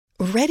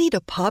Ready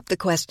to pop the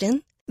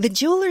question? The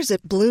jewelers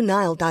at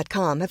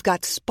BlueNile.com have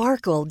got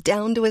sparkle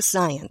down to a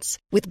science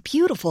with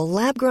beautiful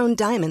lab-grown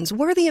diamonds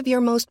worthy of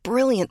your most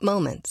brilliant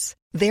moments.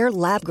 Their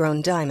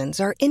lab-grown diamonds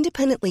are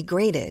independently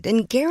graded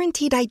and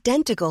guaranteed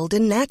identical to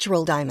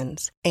natural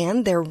diamonds,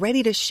 and they're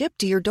ready to ship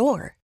to your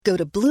door. Go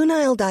to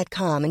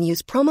BlueNile.com and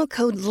use promo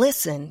code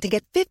LISTEN to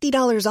get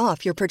 $50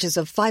 off your purchase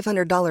of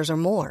 $500 or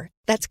more.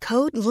 That's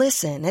code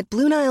LISTEN at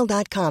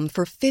BlueNile.com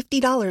for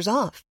 $50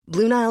 off.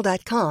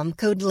 BlueNile.com,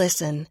 code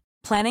LISTEN.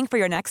 Planning for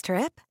your next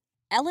trip?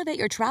 Elevate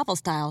your travel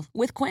style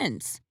with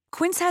Quince.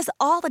 Quince has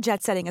all the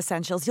jet-setting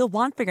essentials you'll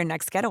want for your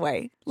next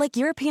getaway, like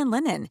European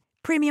linen,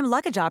 premium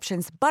luggage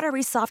options,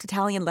 buttery soft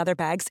Italian leather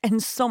bags,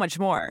 and so much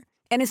more.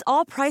 And is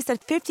all priced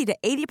at 50 to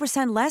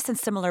 80% less than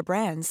similar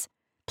brands.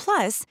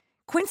 Plus,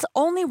 Quince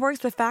only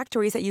works with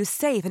factories that use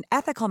safe and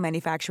ethical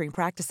manufacturing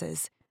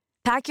practices.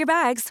 Pack your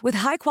bags with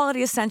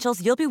high-quality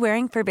essentials you'll be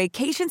wearing for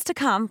vacations to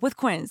come with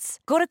Quince.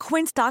 Go to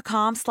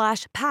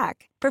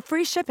quince.com/pack for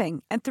free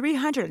shipping and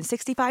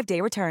 365-day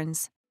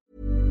returns.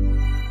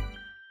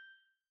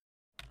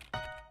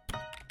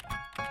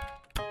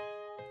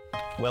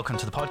 Welcome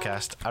to the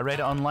podcast. I read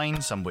it online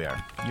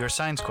somewhere. Your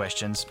science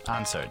questions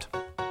answered.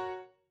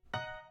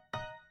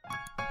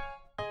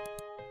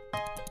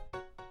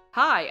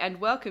 Hi, and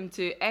welcome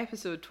to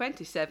episode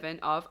 27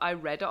 of I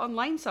Read It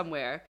Online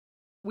Somewhere.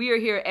 We are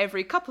here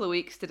every couple of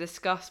weeks to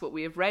discuss what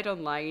we have read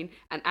online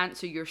and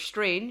answer your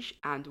strange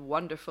and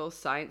wonderful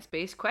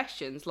science-based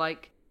questions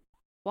like,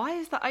 why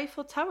is the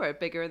Eiffel Tower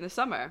bigger in the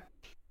summer?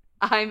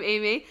 I'm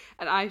Amy,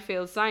 and I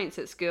failed science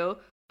at school,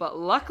 but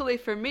luckily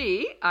for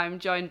me, I'm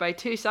joined by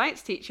two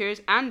science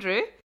teachers,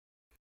 Andrew.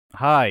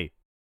 Hi.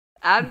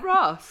 And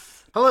Ross.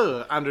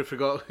 Hello, Andrew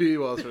forgot who he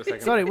was for a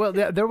second. Sorry, well,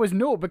 there was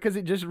no, because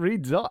it just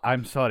reads up.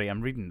 I'm sorry,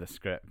 I'm reading the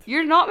script.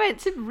 You're not meant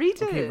to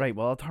read it. Okay, right,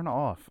 well, I'll turn it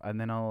off,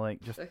 and then I'll,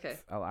 Okay.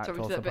 I'll act Tell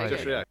me all to that bit surprised.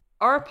 again. react.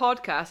 Our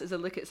podcast is a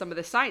look at some of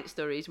the science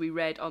stories we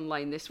read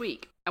online this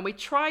week, and we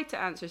tried to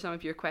answer some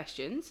of your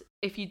questions.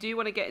 If you do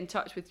want to get in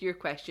touch with your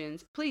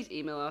questions, please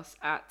email us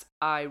at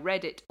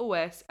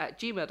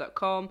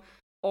iredditos@gmail.com,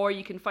 or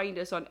you can find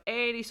us on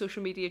any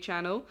social media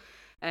channel,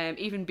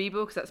 even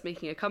Bebo, because that's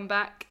making a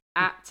comeback,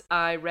 at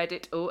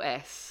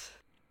iredditos.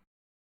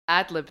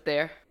 Ad-lib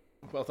there.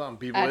 Well done,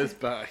 Bebo is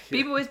back.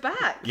 Bebo is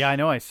back. Yeah, I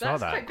know, I saw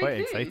That's that. quite Quite big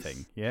news.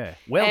 exciting. Yeah.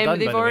 Well done, by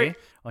they've the way, already-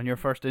 on your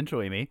first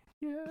intro, Amy.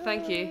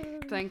 Thank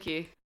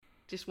you.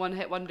 Just one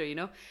hit wonder, you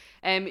know.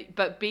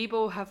 But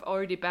Bebo have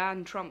already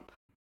banned Trump.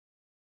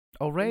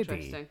 Already?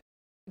 Interesting.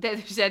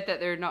 They've said that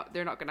they're not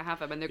going to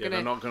have him, and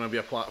They're not going to be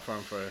a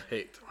platform for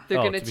hate. they're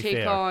Oh, going to to be take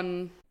fair.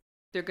 on.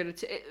 They're going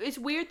to. It's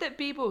weird that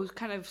Bebo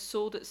kind of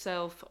sold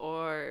itself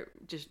or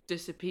just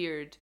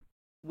disappeared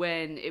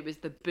when it was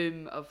the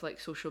boom of like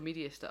social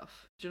media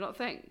stuff. Do you not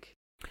think?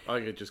 I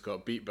think it just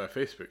got beat by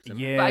Facebook. Didn't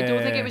it? Yeah. But I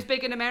don't think it was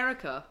big in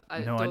America.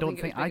 I don't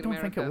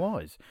think it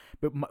was.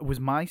 But was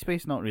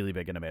MySpace not really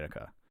big in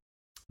America?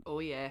 Oh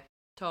yeah,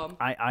 Tom.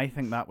 I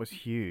think that was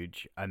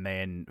huge, and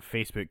then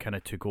Facebook kind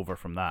of took over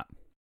from that.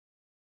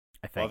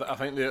 I think. Well, I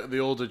think the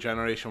older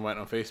generation went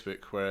on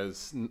Facebook,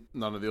 whereas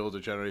none of the older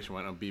generation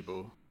went on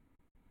Bebo.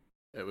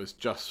 It was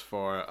just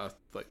for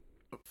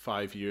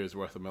 5 years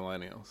worth of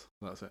millennials.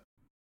 That's it.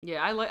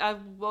 Yeah, I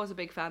was a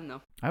big fan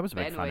though. I was a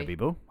But big fan of anyway.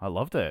 Bebo. I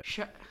loved it.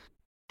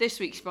 This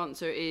week's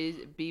sponsor is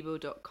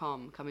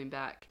Bebo.com coming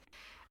back.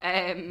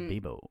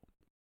 Bebo.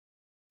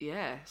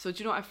 Yeah. So do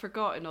you know what I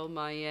forgot in all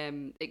my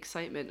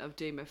excitement of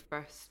doing my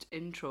first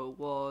intro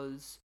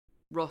was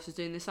Ross is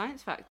doing the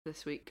science fact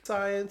this week.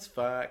 Science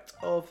fact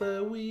of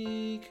the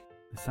week.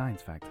 The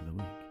science fact of the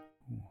week.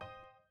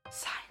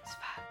 Science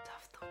fact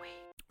of the week.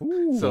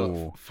 Ooh.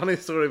 So, funny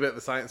story about the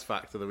science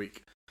fact of the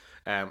week.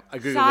 I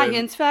googled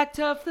Science fact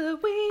of the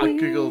week. I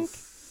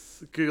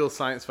googled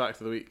science fact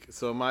of the week.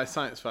 So my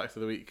science fact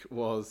of the week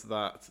was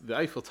that the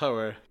Eiffel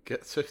Tower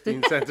gets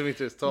 15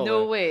 centimeters taller.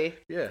 No way.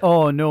 Yeah.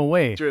 Oh, no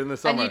way. During the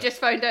summer. And you just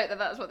found out that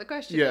that's what the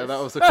question is. Yeah, that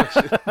was the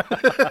question.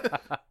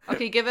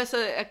 Okay, give us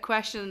a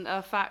question,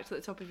 a fact at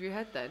the top of your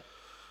head then.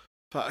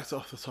 Fact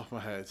off the top of my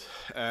head.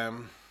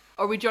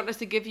 Or would you want us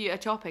to give you a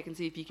topic and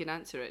see if you can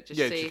answer it? Just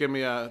Just say, give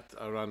me a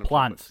random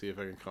Plants. topic, see if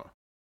I can cut.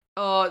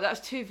 oh, that's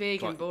too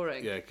vague and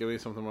boring. Yeah, give me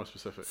something more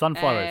specific.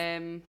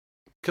 Sunflowers.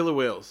 Killer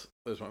whales.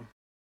 There's one.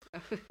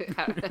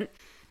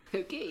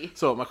 Okay.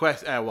 So my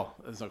question. Well,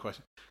 it's not a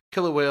question.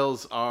 Killer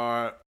whales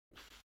are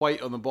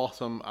white on the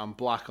bottom and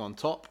black on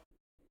top,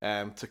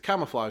 to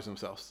camouflage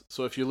themselves.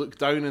 So if you look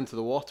down into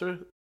the water,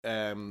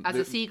 As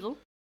a seagull.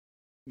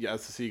 Yeah,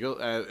 as a seagull,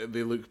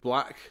 they look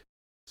black,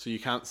 so you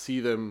can't see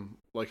them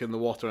like in the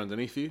water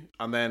underneath you.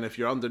 And then if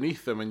you're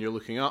underneath them and you're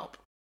looking up,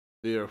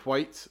 they are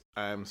white,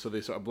 so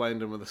they sort of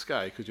blend in with the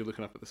sky because you're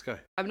looking up at the sky.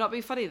 I'm not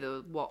being funny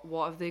though.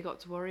 What have they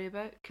got to worry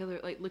about? Killer,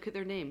 like look at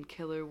their name,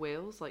 killer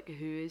whales. Like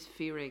who is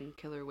fearing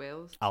killer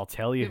whales? I'll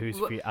tell you who's...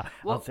 what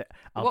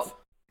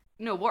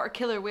are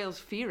killer whales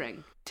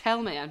fearing?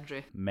 Tell me,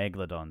 Andrew.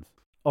 Megalodons.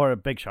 Or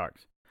big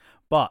sharks.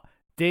 But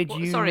Did Well,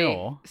 you sorry,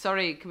 know?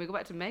 sorry. Can we go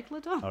back to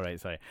Megalodon? All right,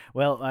 sorry.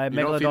 Well, You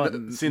not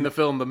Megalodon. seen the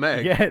film The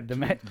Meg?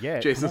 Yeah,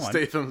 Jason come on.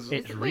 Statham's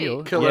It's Wait.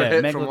 real. killer yeah,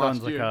 hit from Megalodon's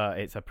last like year.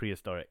 it's a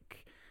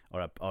prehistoric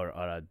or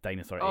a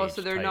dinosaur. Oh, age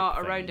so they're type not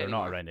thing. around They're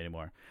anymore. not around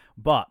anymore.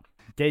 But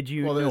did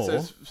you Well, know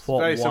it's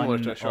what very similar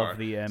one to a shark, of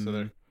the so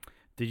they're-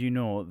 Did you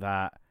know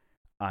that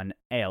an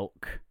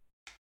elk,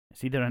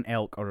 it's either an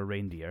elk or a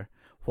reindeer,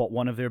 what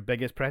one of their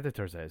biggest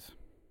predators is?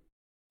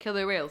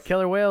 Killer whales.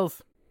 Killer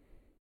whales.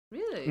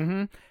 Really?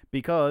 Hmm.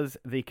 Because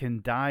they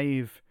can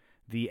dive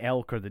the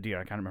elk or the deer,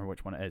 I can't remember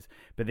which one it is,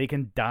 but they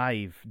can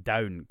dive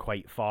down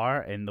quite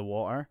far in the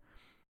water,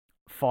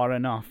 far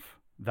enough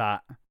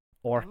that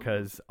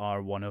orcas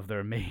are one of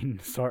their main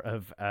sort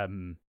of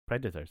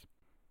predators.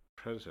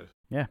 Predator.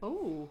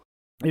 Oh,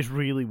 It's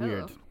really Hello.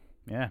 weird.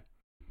 Yeah.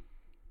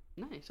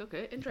 nice.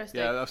 Okay, interesting.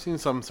 Yeah, I've seen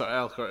some sort of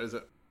elk. Or is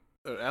it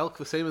are elk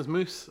the same as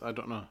moose? I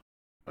don't know.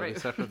 Are Right. they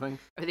separate things?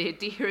 Are they a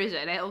deer? Is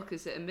it an elk?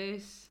 Is it a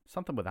moose?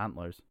 Something with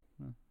antlers.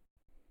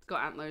 It's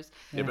got antlers.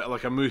 Yeah, but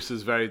like a moose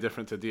is very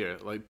different to deer.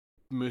 Like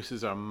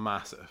mooses are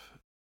massive,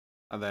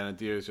 and then a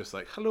deer is just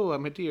like, "Hello,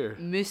 I'm a deer.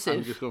 I'm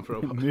Moosive. just going for a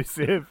walk."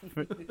 Moosive.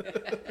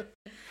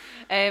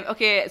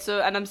 Okay,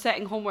 so and I'm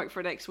setting homework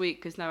for next week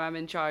because now I'm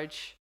in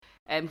charge.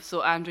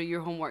 So Andrew,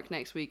 your homework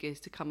next week is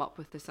to come up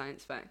with the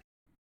science fact.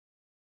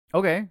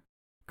 Okay.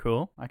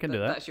 Cool. I can do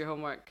that. That's your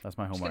homework. That's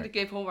my I'm just going to homework.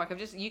 give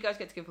homework. You guys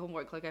get to give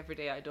homework like every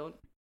day. I don't.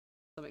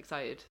 I'm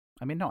excited.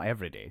 I mean, not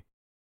every day.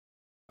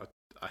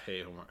 I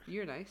hate homework.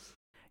 You're nice.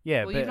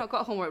 Yeah, Well, but you've not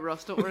got homework,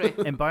 Ross. Don't worry.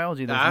 in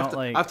biology, there's I have not to-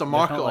 like I have to there's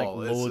mark not it like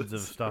all. It's- loads of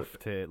it's- stuff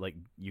to like.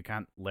 You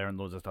can't learn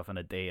loads of stuff in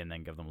a day and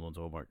then give them loads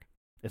of homework.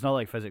 It's not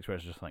like physics where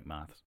it's just like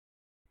maths.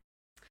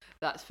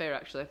 That's fair,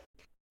 actually.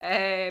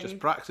 Just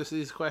practice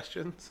these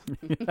questions.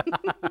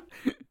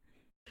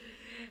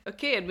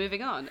 Okay, and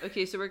moving on.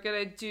 Okay, so we're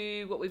going to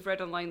do what we've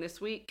read online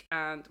this week,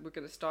 and we're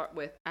going to start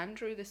with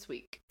Andrew this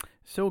week.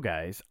 So,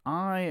 guys,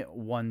 I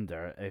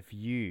wonder if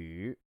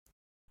you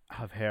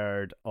have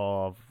heard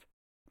of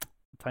a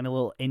tiny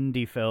little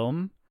indie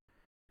film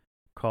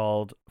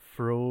called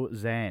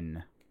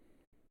Frozen.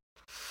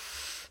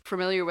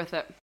 Familiar with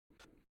it.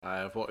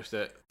 I've watched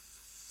it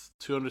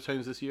 200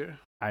 times this year.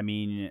 I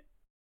mean,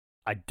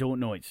 I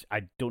don't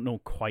know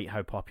quite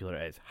how popular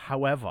it is.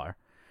 However,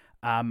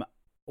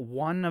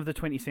 one of the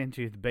 20th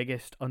century's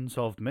biggest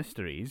unsolved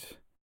mysteries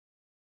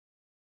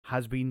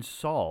has been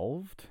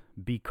solved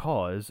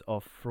because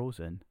of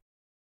Frozen.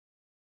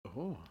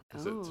 Oh,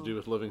 is it to do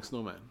with living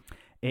snowmen?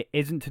 It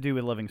isn't to do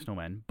with living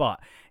snowmen, but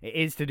it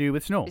is to do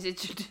with snow. Is it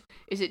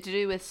to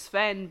do with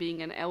Sven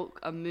being an elk,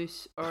 a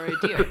moose, or a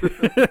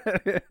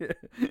deer?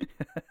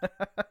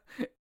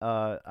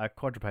 A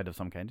quadruped of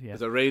some kind, yeah.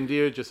 Is it a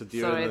reindeer? Just a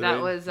deer? Sorry, in the that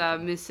rain? was a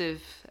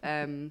missive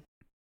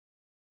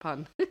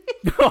pun.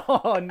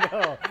 Oh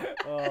no!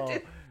 Oh,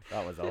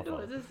 that was I don't awful. know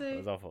what to say. That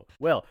was awful.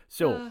 Well,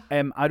 so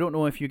I don't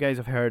know if you guys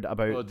have heard Oh,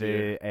 about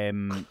dear.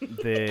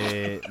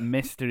 the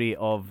mystery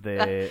of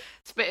the.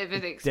 It's a bit of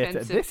an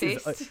expensive This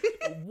is taste.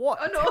 what?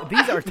 Oh, no.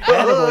 These are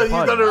terrible Oh,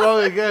 puns. you done it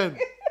wrong again.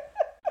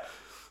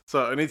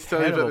 So I need to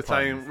tell you about Terrible the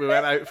time puns. we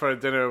went out for a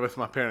dinner with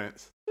my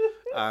parents,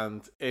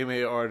 and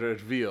Amy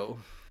ordered veal,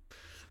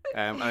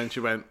 and she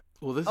went,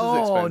 "Well, this is Oh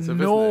expensive,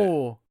 isn't it?"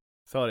 no!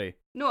 Sorry.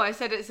 No, I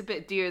said it's a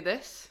bit dear.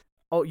 This.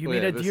 Oh, you Oh,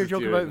 made yeah, a this deer is joke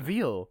deer, about isn't it?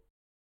 veal.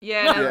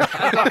 Yeah, and Yeah.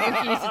 I got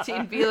confused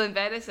between veal and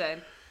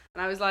venison,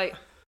 and I was like,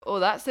 "Oh,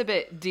 that's a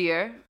bit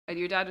dear." And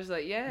your dad was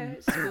like, "Yeah,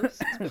 it's close.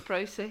 It's a bit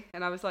pricey."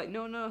 And I was like,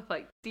 "No,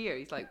 like deer."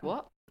 He's like,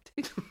 "What?"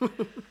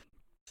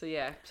 So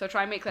yeah, so I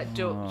try and make that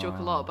joke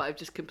a lot, but I've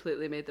just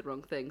completely made the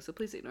wrong thing. So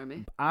please ignore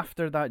me.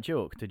 After that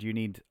joke, did you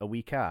need a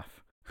wee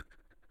calf?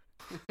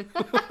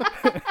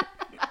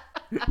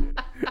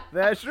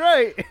 That's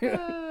right.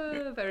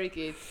 Very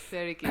good,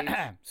 very good.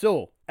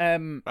 So,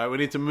 Right, we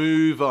need to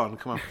move on.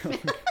 Come on.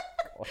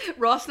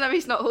 Ross, now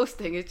he's not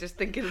hosting, he's just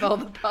thinking of all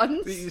the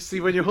puns. You see,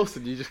 when you're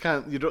hosting, you just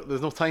can't. You don't.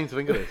 There's no time to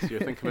think of this. You're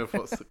thinking of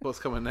what's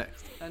coming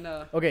next. I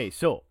know. okay,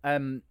 so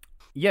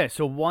yeah,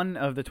 so one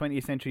of the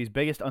 20th century's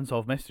biggest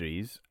unsolved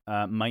mysteries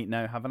might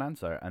now have an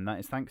answer, and that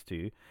is thanks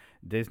to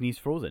Disney's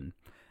Frozen.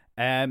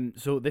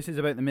 So this is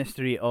about the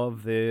mystery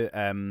of the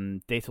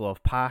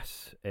Dyatlov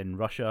Pass in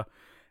Russia.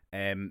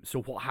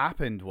 So what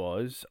happened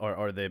was,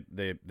 or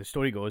the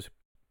story goes,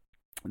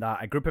 that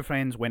a group of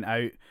friends went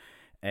out,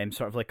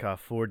 sort of like a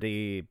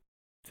 4-day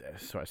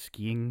sort of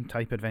skiing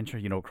type adventure,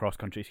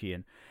 cross-country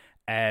skiing,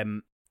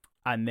 and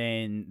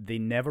then they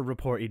never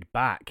reported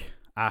back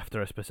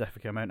after a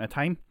specific amount of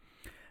time.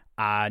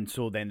 And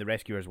so then the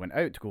rescuers went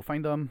out to go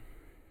find them.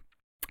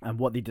 And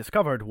what they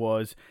discovered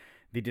was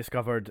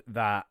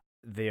that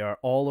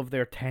all of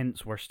their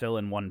tents were still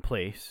in one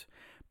place,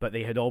 but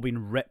they had all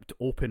been ripped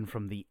open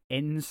from the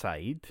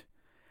inside,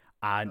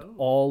 and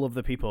all of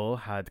the people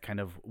had kind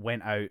of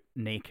went out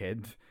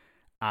naked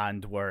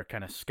and were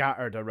kind of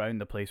scattered around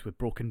the place with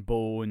broken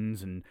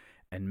bones and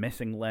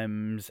missing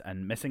limbs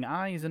and missing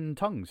eyes and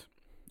tongues.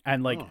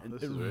 And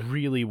This is weird.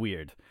 really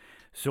weird.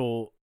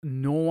 So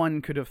no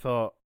one could have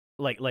thought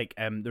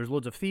there's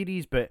loads of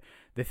theories, but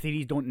the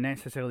theories don't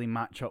necessarily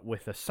match up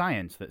with the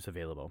science that's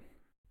available.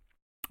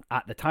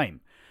 at the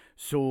time.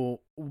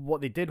 So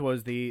what they did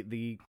was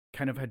they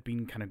kind of had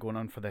been kind of going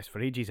on for this for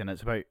ages, and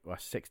it's about a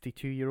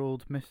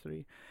 62-year-old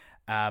mystery.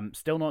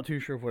 Still not too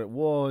sure of what it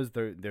was.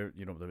 There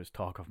was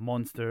talk of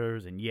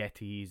monsters and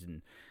yetis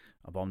and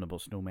abominable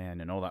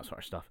snowmen and all that sort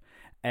of stuff.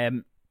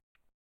 And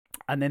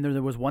then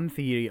there was one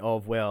theory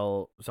of,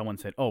 well, someone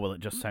said, oh, well,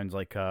 it just sounds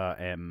like what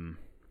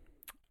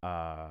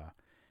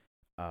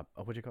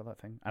do you call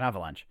that thing? An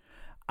avalanche.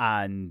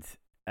 And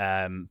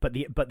but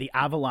the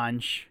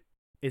avalanche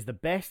is the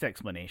best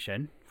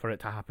explanation for it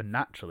to happen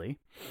naturally,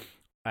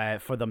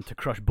 for them to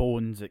crush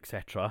bones,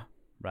 etc.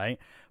 Right?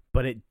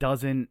 But it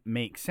doesn't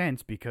make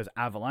sense because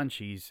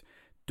avalanches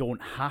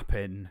don't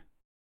happen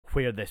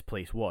where this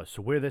place was.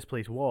 So where this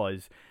place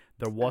was,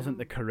 there wasn't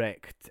the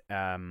correct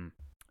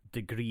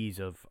degrees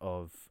of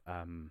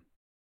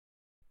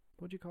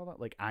what do you call that?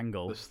 Like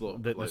angle. The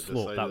slope. The like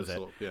slope, the that was it.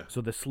 slope, yeah.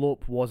 So the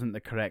slope wasn't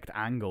the correct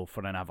angle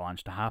for an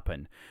avalanche to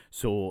happen.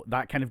 So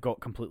that kind of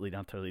got completely and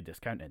utterly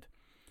discounted.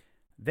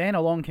 Then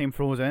along came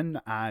Frozen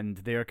and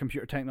their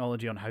computer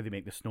technology on how they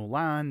make the snow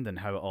land and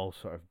how it all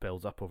sort of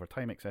builds up over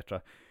time,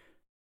 etc.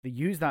 They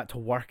used that to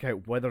work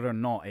out whether or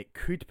not it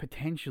could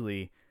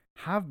potentially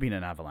have been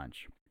an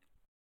avalanche.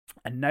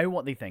 And now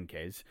what they think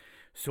is,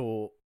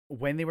 so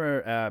when they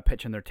were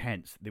pitching their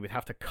tents, they would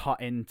have to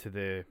cut into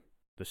the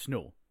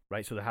snow,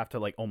 right? So they have to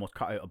like almost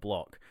cut out a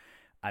block,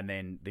 and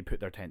then they put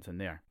their tents in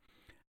there.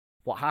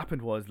 What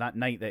happened was that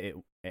night that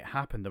it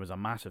happened, there was a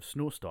massive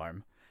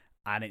snowstorm,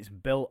 and it's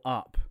built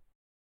up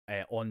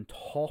on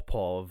top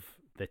of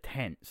the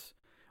tents,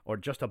 or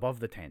just above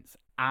the tents,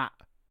 at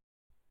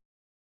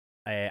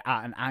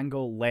an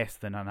angle less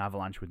than an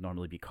avalanche would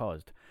normally be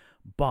caused.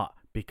 But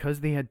because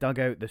they had dug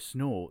out the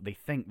snow, they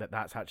think that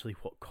that's actually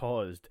what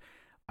caused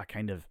a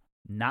kind of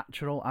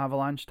natural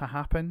avalanche to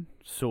happen.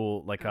 So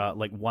like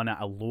one at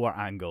a lower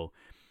angle,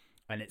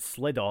 and it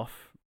slid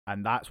off,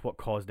 and that's what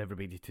caused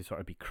everybody to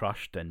sort of be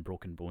crushed and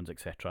broken bones,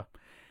 etc.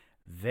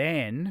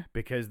 Then,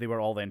 because they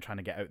were all then trying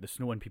to get out the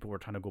snow and people were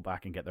trying to go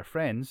back and get their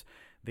friends,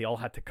 they all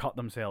had to cut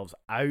themselves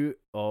out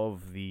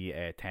of the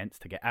tents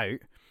to get out.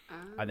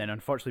 And then,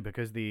 unfortunately,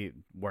 because they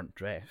weren't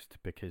dressed,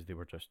 because they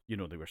were just, they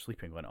were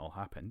sleeping when it all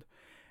happened,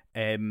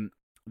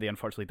 they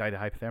unfortunately died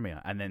of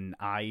hypothermia. And then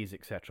eyes,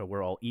 etc.,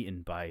 were all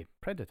eaten by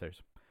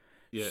predators.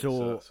 Yeah,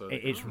 so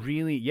it's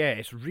really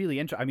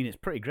interesting. I mean, it's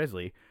pretty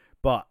grisly,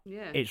 but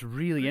it's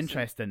really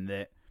interesting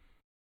that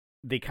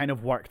they kind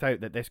of worked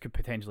out that this could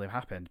potentially have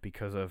happened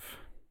because of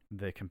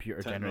the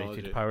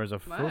computer-generated powers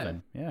of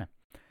Frozen. Yeah.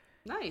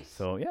 Nice.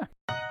 So, yeah.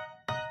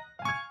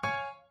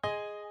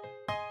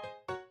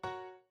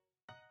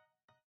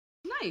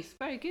 Nice.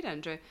 Very good,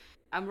 Andrew.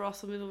 And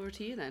Ross, will move over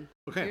to you then.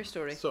 Okay. Your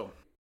story. So,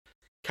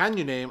 can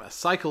you name a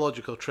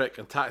psychological trick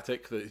and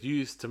tactic that is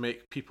used to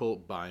make people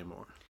buy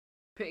more?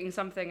 Putting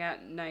something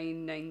at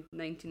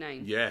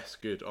 $9.99. Yes,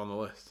 good. On the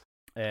list.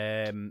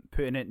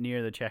 Putting it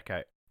near the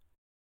checkout.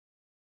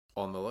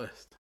 On the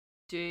list.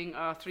 Doing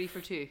a 3 for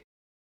 2.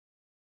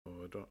 Oh,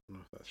 I don't know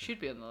if that's... Should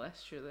be on the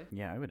list, surely.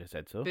 Yeah, I would have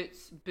said so.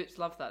 Boots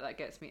love that. That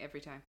gets me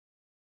every time.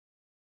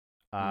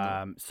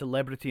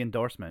 Celebrity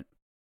endorsement.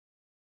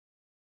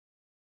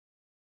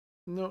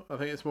 No, I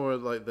think it's more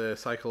like the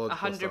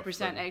psychological 100%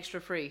 stuff.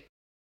 extra free.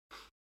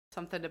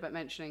 Something about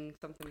mentioning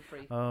something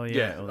free. Oh,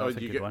 yeah. Oh, that's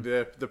a you good get one.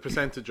 the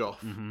percentage off.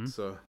 Mm-hmm.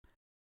 So.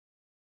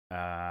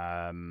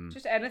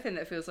 Just anything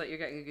that feels like you're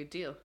getting a good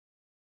deal.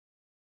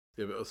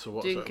 Yeah, but so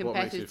what makes you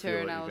competitor feel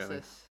like analysis. you're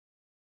getting...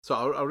 So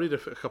I'll read a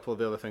couple of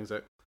the other things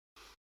out.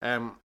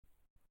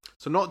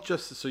 So not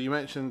just so you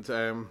mentioned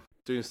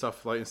doing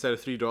stuff like instead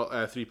of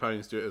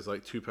 £3, do it as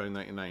like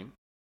 £2.99.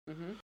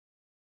 Mm-hmm.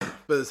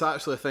 But it's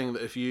actually a thing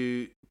that if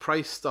you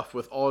price stuff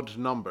with odd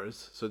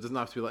numbers, so it doesn't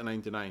have to be like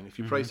 99. If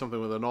you price something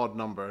with an odd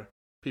number,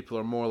 people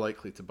are more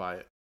likely to buy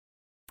it.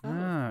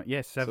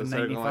 Yes,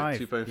 £7.95.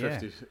 So £7.95.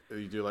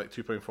 £2.50, you do like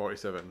 £2.47 for some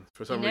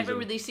reason. You never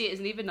really see it as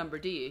an even number,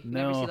 do you? You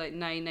never see like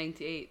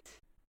 $9.98.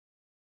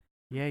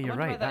 Yeah, you're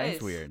right. That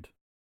is weird.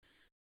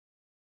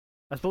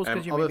 I suppose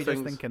because you're maybe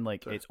just thinking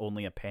like it's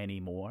only a penny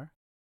more.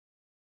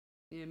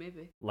 Yeah,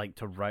 maybe. Like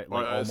to write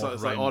like almost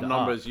it's like odd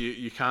numbers.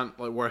 You can't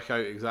like work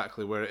out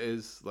exactly where it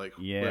is. Like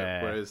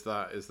where is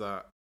that? Is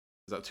that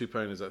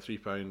 £2? Is that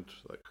 £3?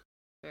 Like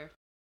fair.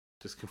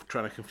 Just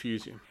trying to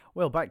confuse you.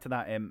 Well, back to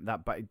that.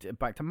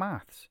 Back to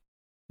maths.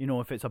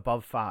 If it's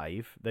above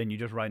 5, then you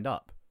just round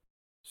up.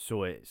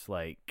 So it's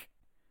like.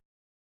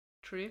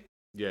 True.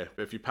 Yeah,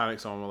 but if you panic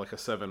someone with like a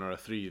 7 or a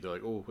 3, they're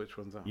like, "Oh, which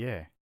one's that?"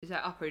 Yeah. Is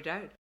that up or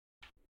down?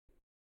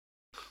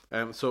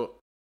 So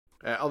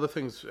other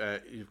things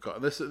you've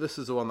got. This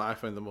is the one that I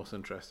find the most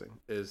interesting.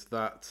 Is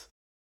that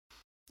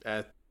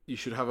you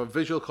should have a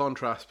visual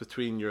contrast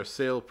between your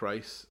sale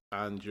price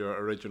and your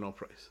original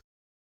price.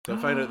 So I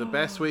find out the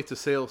best way to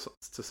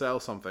sell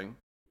something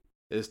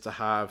is to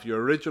have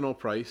your original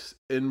price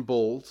in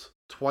bold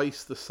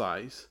twice the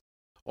size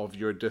of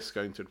your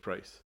discounted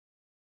price.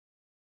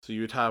 So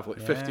you would have like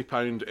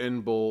 £50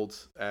 in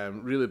bold,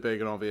 really big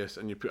and obvious,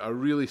 and you put a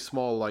really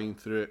small line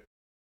through it,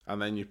 and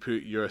then you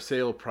put your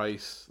sale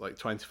price like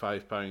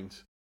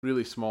 £25,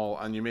 really small,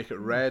 and you make it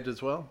red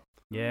as well.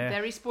 Yeah.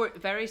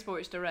 Very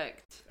Sports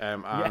Direct.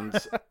 And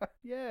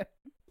Yeah.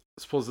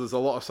 I suppose there's a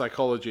lot of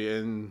psychology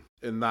in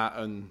that,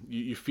 and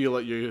you feel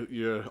like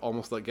you're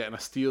almost like getting a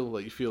steal,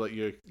 like you feel like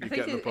you're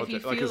getting the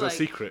project like it's a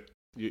secret.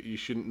 You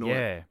shouldn't know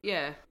it.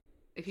 Yeah.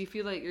 If you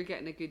feel like you're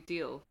getting a good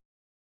deal,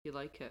 you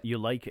like it. You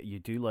like it. You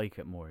do like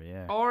it more.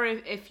 Yeah. Or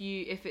if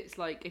you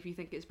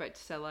think it's about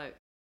to sell out.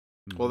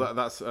 Well,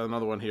 that's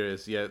another one here.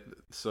 Is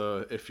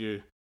so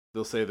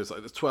they'll say there's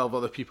 12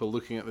 other people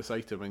looking at this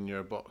item in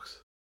your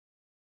box.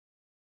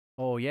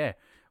 Oh yeah.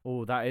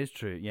 Oh, that is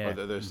true. Yeah.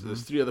 Or there's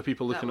 3 other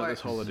people looking at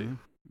this holiday.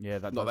 Yeah,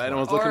 that Not does that work.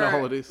 anyone's looking at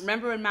holidays.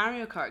 Remember when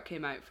Mario Kart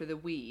came out for the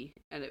Wii,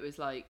 and it was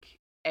like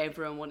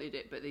everyone wanted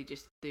it, but they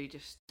just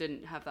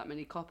didn't have that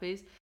many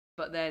copies.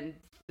 But then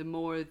the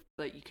more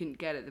like you couldn't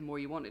get it, the more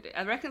you wanted it.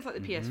 I reckon it's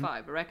like the PS5. I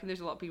reckon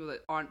there's a lot of people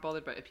that aren't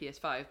bothered about a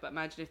PS5. But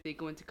imagine if they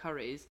go into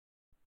Curry's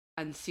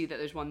and see that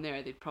there's one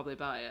there, they'd probably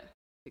buy it.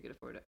 They could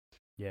afford it.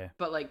 Yeah.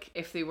 But like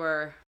if there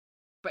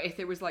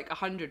was like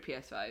 100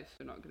 PS5s,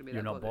 they're not going to be.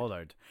 You're that not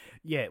bothered.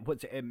 Yeah.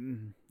 What's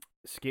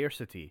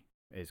scarcity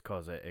it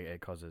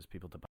causes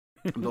people to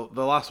buy.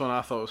 The last one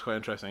I thought was quite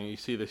interesting. You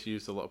see this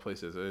used a lot of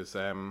places. Is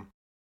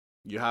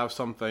you have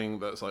something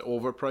that's like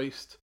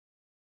overpriced.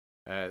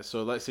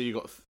 So let's say you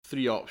got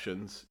 3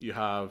 options. You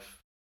have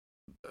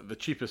the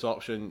cheapest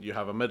option, you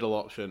have a middle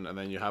option, and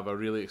then you have a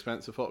really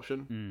expensive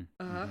option.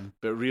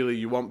 But really,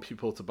 you want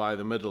people to buy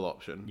the middle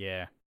option.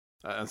 Yeah.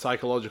 And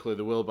psychologically,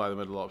 they will buy the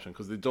middle option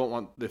because they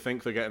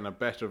think they're getting a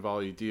better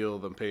value deal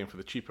than paying for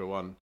the cheaper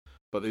one,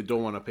 but they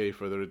don't want to pay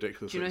for the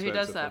ridiculously expensive. Do you know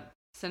who does that? One.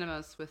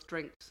 Cinemas with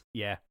drinks.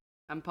 Yeah.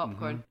 And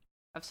popcorn.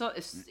 I've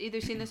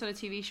either seen this on a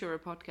TV show or a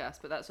podcast,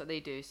 but that's what they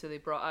do. So they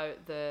brought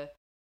out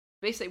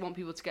basically want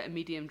people to get a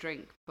medium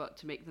drink, but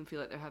to make them feel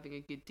like they're having a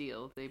good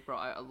deal, they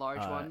brought out a large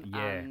one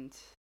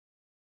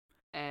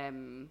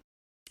and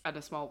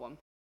a small one.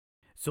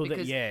 So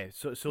because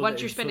so once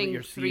you're spending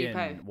you're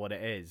 £3, what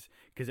it is,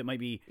 because it might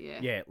be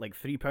like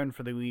 £3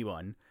 for the wee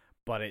one,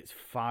 but it's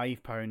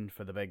 £5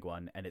 for the big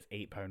one, and it's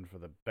 £8 for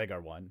the bigger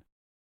one.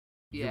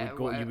 You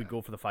would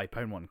go for the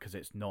 £5 one because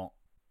it's not.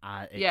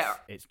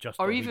 It's just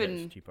or a even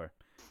wee bit cheaper.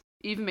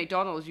 Even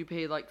McDonald's, you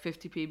pay like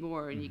 50p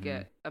more and you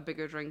get a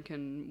bigger drink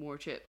and more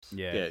chips.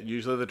 Yeah.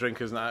 Usually the drink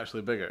isn't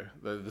actually bigger.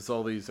 There's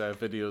all these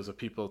videos of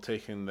people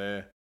taking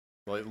the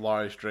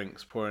large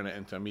drinks, pouring it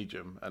into a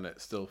medium, and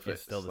it still fits.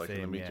 It's still the same.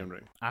 In a medium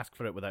drink. Ask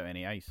for it without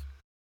any ice.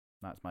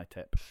 That's my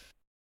tip.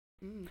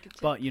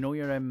 But you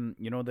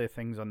know the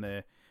things on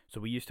the.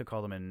 So we used to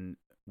call them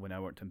when I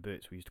worked in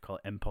Boots. We used to call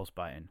it impulse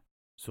buying.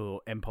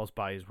 So impulse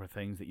buys were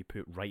things that you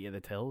put right at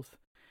the tills.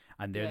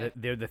 And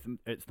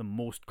it's the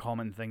most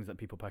common things that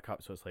people pick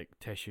up. So it's like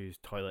tissues,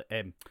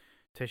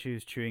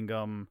 chewing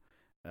gum,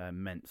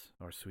 mints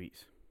or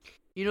sweets.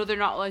 You know they're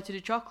not allowed to do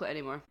chocolate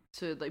anymore.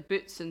 So like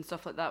Boots and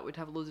stuff like that would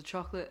have loads of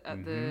chocolate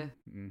at the.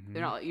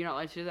 You're not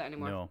allowed to do that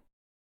anymore. No.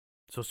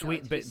 So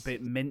sweet, but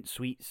mint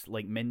sweets,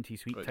 like minty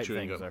sweet type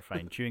things are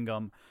fine. Chewing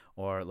gum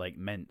or like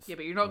mints. Yeah,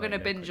 but you're not going to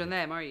binge on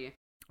them, are you?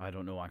 I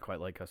don't know. I quite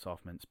like a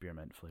soft mint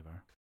spearmint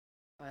flavour.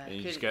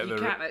 You just get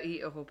can't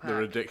eat a whole pack. The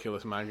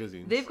ridiculous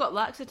magazines. They've got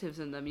laxatives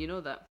in them, you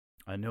know that.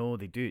 I know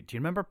they do. Do you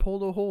remember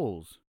Polo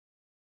Holes?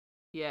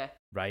 Yeah.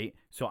 Right.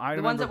 So I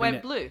remember the ones that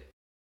went blue.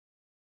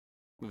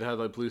 They had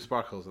like blue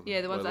sparkles in them.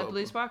 Yeah, the ones that had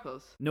blue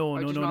sparkles. No.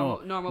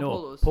 Normal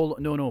polos.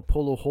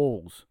 Polo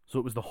Holes. So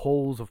it was the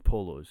holes of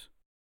polos.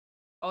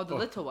 Oh, the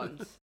little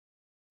ones.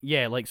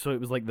 Yeah, so it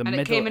was like the middle.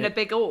 And it came in a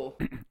big O.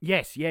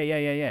 Yes, yeah.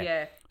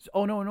 Yeah.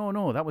 Oh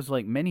no, that was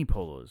like mini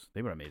polos.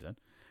 They were amazing.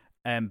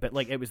 But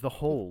it was the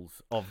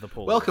holes of the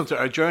polos. Welcome to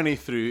our journey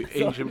through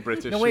ancient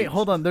British. No, wait,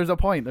 hold on. There's a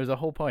point. There's a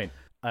whole point.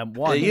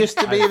 There used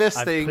to be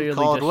this thing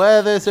called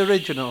Werther's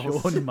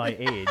Originals. Shown my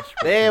age.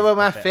 They were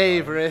my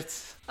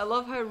favourites. I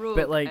love how rogue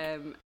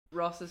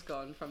Ross has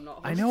gone from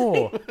not. I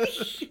know.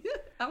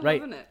 I'm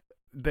loving it.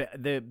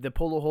 But the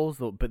polo holes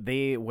though,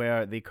 they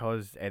were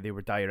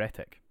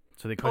diuretic,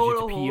 so they cause you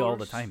to pee all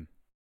the time.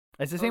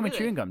 It's the same with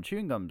chewing gum.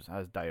 Chewing gums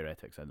has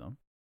diuretics in them.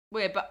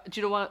 Wait, but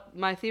do you know what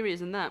my theory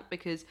is in that?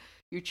 Because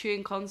you're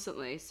chewing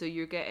constantly, so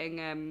you're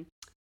getting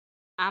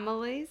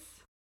amylase.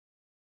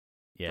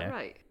 Yeah. Is that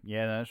right?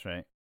 Yeah, that's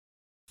right.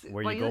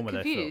 Where are you going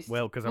with this?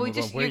 Well, because I'm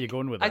going, where are you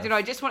going with this? I don't know.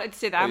 I just wanted to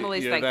say the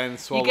amylase thing. Then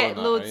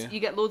you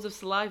get loads of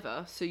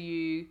saliva, so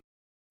you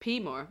pee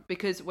more.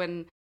 Because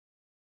when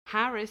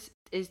Harris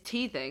is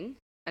teething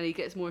and he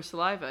gets more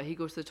saliva, he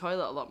goes to the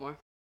toilet a lot more.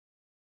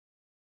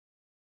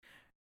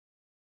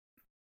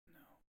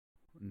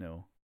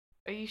 No.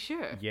 Are you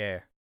sure? Yeah.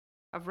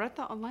 I've read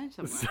that online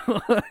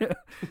somewhere.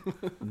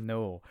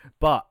 No.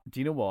 But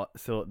do you know what?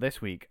 So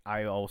this week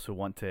I also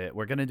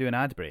we're going to do an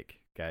ad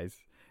break, guys.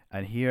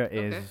 And here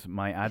is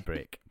my ad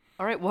break.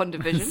 All right,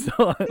 WandaVision.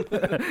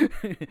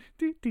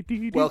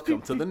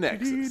 Welcome to the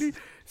Nexus.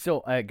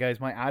 So, guys,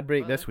 my ad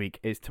break this week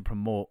is to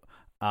promote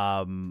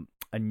a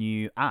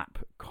new app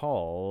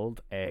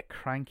called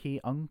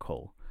Cranky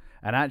Uncle.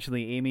 And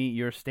actually, Amy,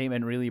 your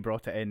statement really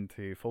brought it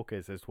into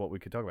focus as what we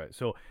could talk about.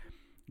 So,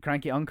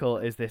 Cranky Uncle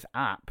is this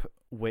app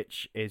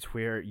which is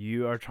where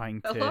you are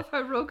trying to I love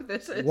how rogue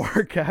this is.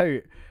 work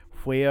out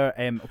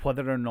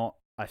whether or not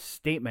a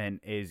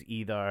statement is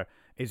either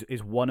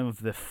is one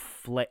of the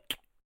flick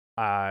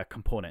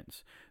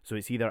components. So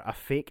it's either a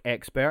fake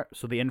expert,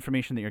 so the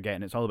information that you're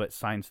getting, it's all about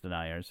science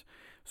deniers.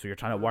 So you're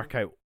trying to work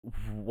out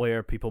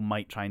where people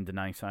might try and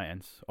deny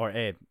science, or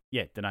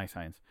deny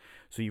science.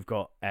 So you've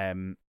got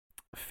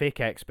fake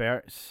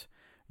experts,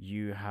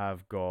 you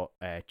have got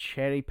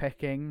cherry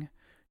picking,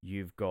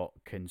 you've got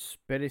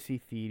conspiracy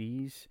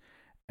theories,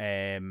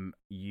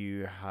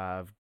 you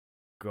have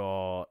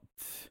got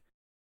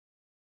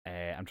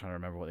I'm trying to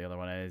remember what the other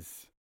one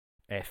is.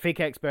 Fake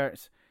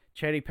experts,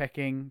 cherry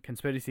picking,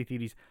 conspiracy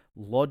theories,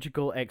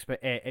 impossible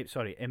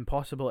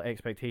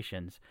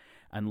expectations,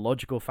 and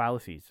logical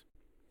fallacies.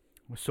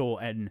 So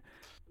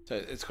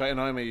it's quite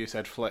annoying me you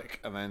said flick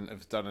and then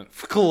have done it.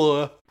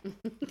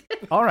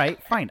 All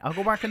right, fine. I'll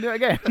go back and do it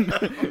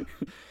again.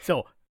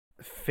 So,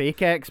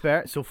 fake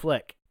experts. So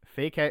flick.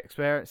 Fake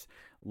experts,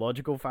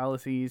 logical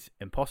fallacies,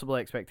 impossible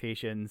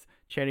expectations,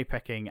 cherry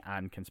picking,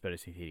 and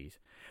conspiracy theories.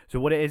 So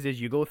what it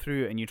is you go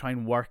through and you try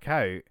and work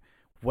out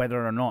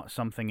whether or not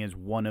something is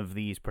one of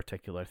these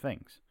particular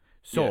things.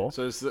 So,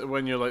 so it's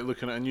when you're like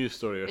looking at a news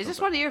story or something. Is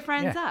this one of your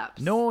friends' apps?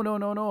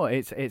 No.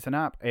 It's an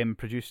app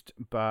produced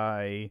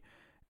by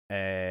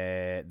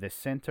the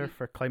Center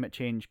for Climate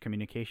Change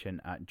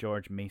Communication at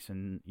George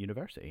Mason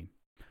University.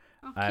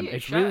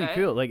 It's really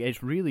cool. Like,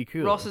 it's really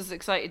cool. Ross is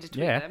excited to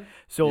tweet them.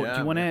 So do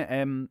you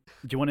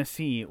want to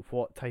see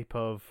what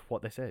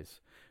this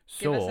is?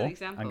 So give us an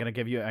example. I'm gonna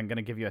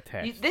give you a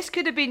test. This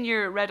could have been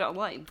your Reddit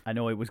Online. I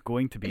know it was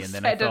going to be, Instead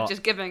and then I thought, of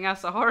just giving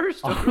us a horror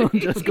story. I'll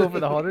just go for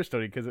the horror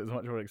story because it's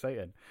much more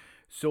exciting.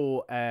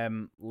 So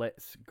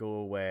let's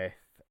go with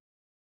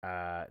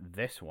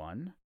this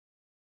one.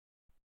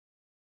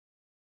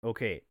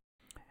 Okay.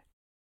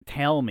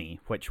 Tell me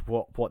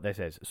what this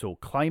is. So,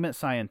 climate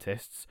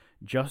scientists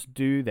just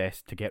do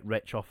this to get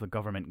rich off the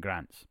government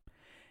grants.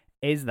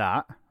 Is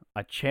that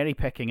a cherry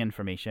picking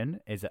information?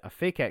 Is it a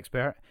fake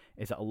expert?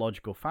 Is it a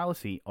logical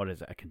fallacy? Or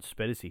is it a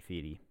conspiracy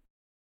theory?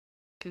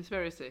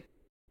 Conspiracy.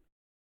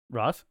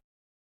 Ross?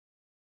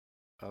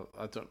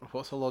 I don't know.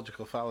 What's a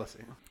logical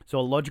fallacy? So,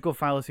 a logical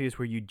fallacy is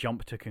where you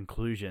jump to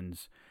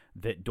conclusions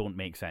that don't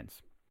make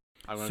sense.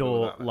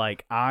 So,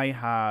 like, I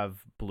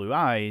have blue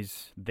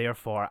eyes,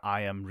 therefore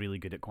I am really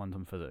good at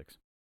quantum physics.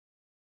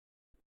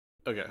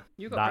 Okay.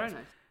 You got brown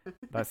eyes.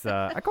 That's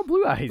I got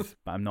blue eyes,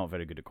 but I'm not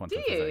very good at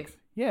quantum physics.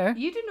 Yeah.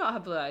 You do not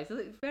have blue eyes. They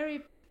look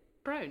very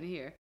brown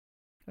here.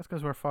 That's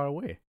because we're far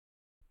away.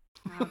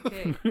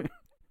 Okay.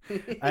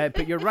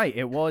 But you're right.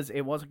 It was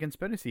a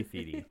conspiracy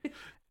theory.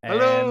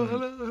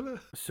 Hello.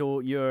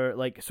 So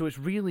so it's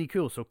really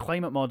cool. So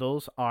climate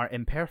models are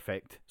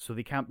imperfect, so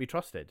they can't be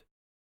trusted.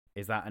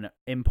 Is that an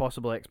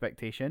impossible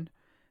expectation,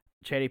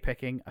 cherry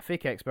picking, a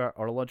fake expert,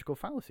 or a logical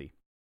fallacy?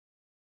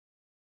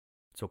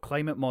 So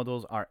climate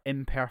models are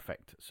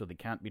imperfect, so they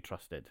can't be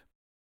trusted,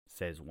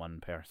 says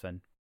one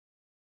person.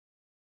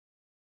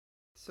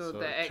 So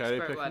the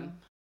expert one.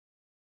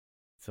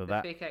 So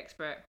the fake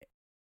expert.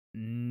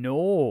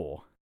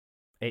 No,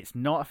 it's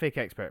not a fake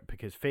expert,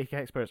 because fake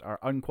experts are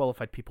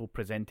unqualified people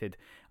presented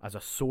as a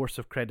source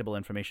of credible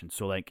information.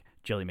 So like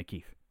Gilly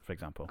McKeith, for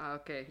example.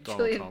 Okay,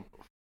 Donald Trump.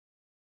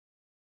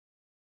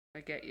 I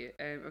get you.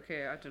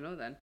 Okay, I don't know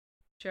then.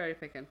 Cherry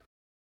picking.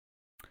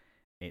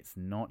 It's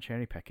not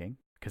cherry picking,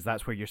 because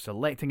that's where you're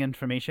selecting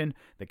information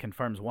that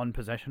confirms one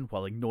position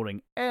while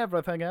ignoring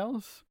everything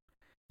else.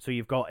 So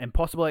you've got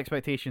impossible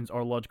expectations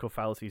or logical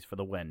fallacies for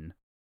the win.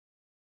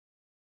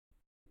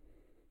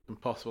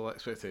 Impossible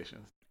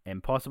expectations.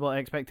 Impossible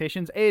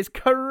expectations is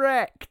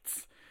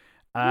correct.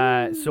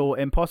 So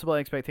impossible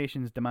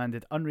expectations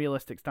demanded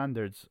unrealistic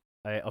standards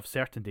of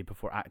certainty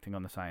before acting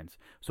on the science.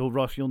 So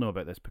Ross, you'll know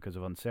about this because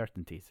of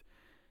uncertainties.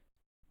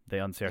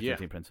 The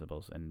uncertainty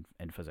principles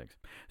in physics.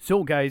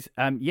 So guys,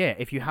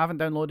 if you haven't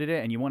downloaded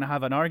it and you want to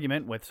have an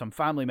argument with some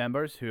family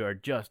members who are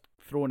just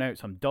throwing out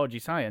some dodgy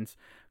science,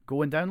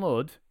 go and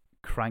download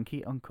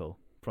Cranky Uncle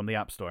from the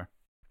App Store.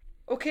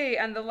 Okay,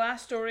 and the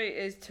last story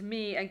is to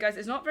me, and guys,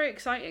 it's not very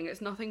exciting.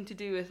 It's nothing to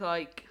do with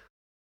like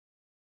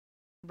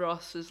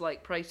Ross's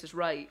like Price is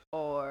Right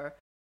or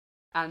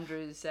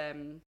Andrew's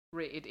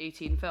rated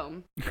 18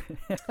 film.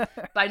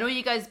 But I know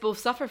you guys both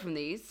suffer from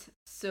these,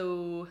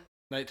 so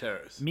night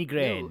terrors,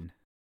 migraine,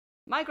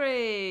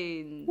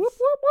 migraines. Whoop,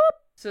 whoop, whoop.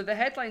 So the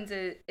headlines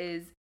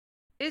is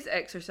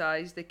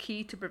exercise the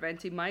key to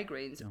preventing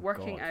migraines?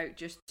 Working out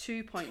just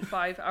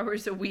 2.5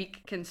 hours a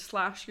week can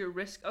slash your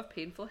risk of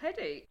painful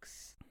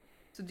headaches.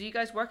 So do you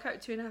guys work out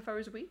 2.5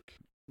 hours a week?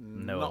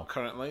 No, not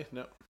currently.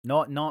 No,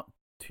 not.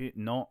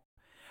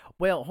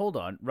 Well, hold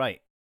on,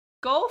 right.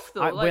 Golf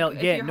though.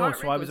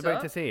 So I was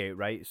about to say,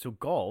 right. So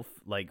golf,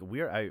 like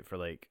we're out for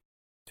like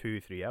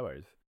 2-3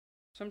 hours.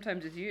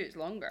 Sometimes with you, it's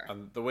longer.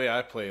 And the way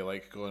I play,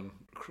 like going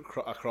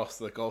across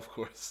the golf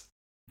course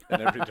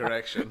in every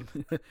direction,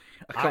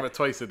 I cover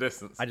twice the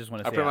distance. I just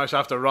want to say, I pretty much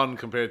have to run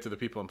compared to the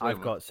people I'm playing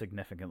I've got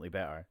significantly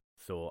better,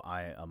 so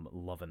I am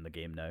loving the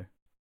game now.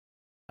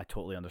 I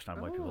totally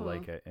understand why people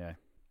like it. Yeah,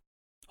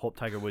 hope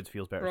Tiger Woods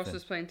feels better. Ross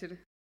is playing today.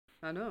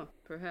 I know,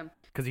 for him.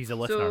 Because he's a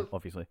listener,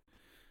 obviously.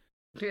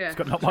 Yeah. He's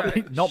got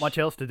not much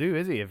else to do,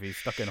 is he? If he's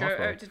stuck in Shout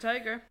hospital. out to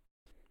Tiger.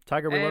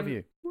 Tiger, we love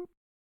you.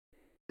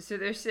 So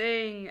they're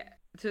saying,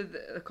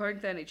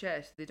 according to the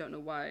NHS, they don't know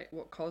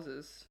what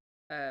causes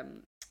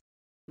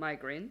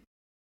migraine,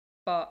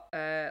 but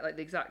like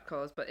the exact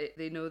cause, but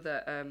they know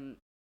that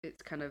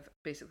it's kind of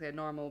basically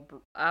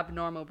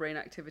abnormal brain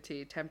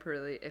activity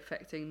temporarily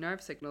affecting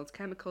nerve signals,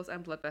 chemicals,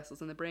 and blood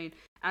vessels in the brain.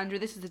 Andrew,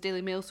 this is the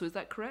Daily Mail, so is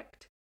that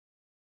correct?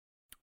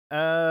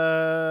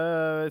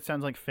 It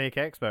sounds like fake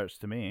experts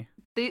to me.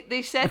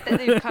 They said that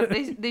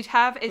they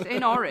have it's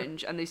in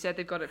orange, and they said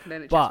they've got it from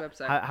the NHS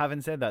website.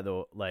 Having said that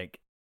though, like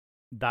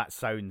that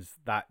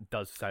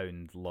does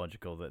sound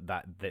logical.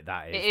 That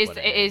is.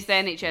 It is the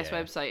NHS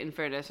website, in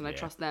fairness, and I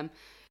trust them.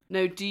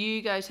 Now, do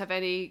you guys have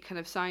any kind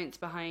of science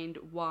behind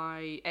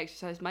why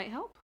exercise might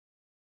help?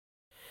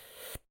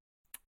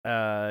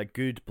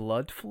 Good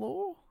blood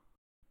flow.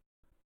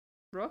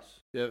 Ross?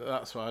 Yeah,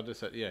 that's what I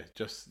just said. Yeah,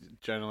 just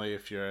generally,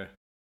 if you're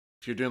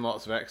doing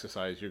lots of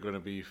exercise, you're going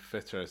to be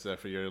fitter, so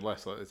therefore you're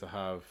less likely to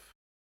have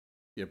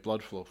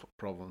blood flow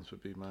problems.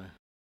 Would be my.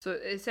 So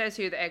it says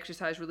here that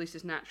exercise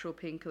releases natural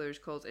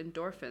painkillers called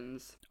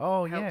endorphins.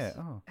 Oh,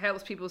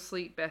 Helps people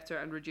sleep better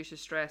and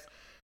reduces stress.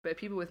 But if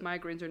people with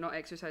migraines are not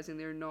exercising,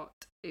 they're not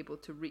able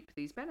to reap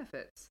these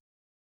benefits.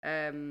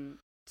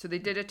 So they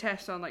did a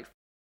test on like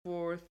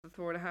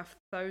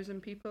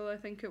 4,500 people, I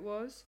think it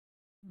was.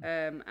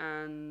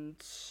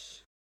 And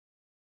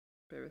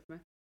bear with me.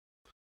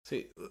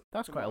 See,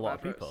 that's quite a lot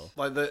of people.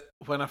 Like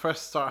when I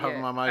first start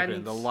having my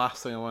migraine, the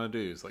last thing I want to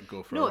do is like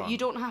go for a run. No, you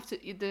don't have to.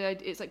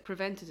 It's like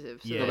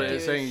preventative. So but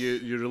it's saying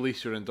you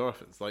release your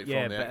endorphins like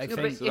from the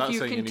exercise. But if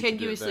you're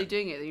continuously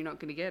doing it, then you're not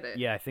going to get it.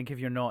 Yeah, I think if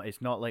you're not,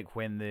 it's not like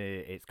when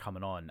it's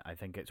coming on. I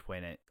think it's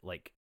when it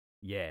like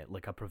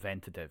a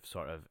preventative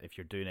sort of. If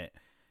you're doing it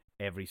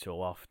every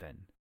so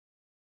often,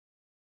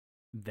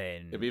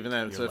 then but even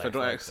then, so if I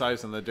don't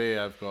exercise on the day,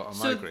 I've got a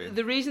migraine. So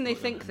the reason they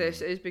think this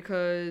is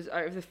because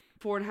out of the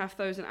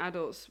 4,500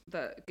 adults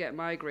that get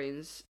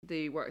migraines,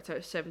 they worked out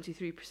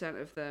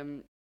 73% of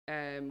them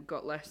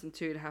got less than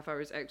 2.5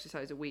 hours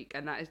exercise a week,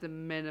 and that is the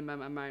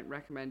minimum amount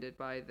recommended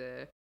by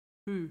the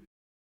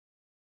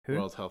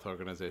World Health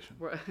Organization.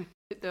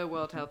 The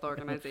World Health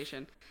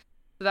Organization.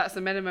 So that's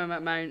the minimum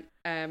amount.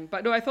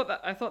 But no, I thought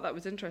that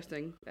was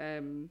interesting.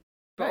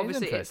 But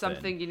obviously, it's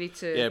something you need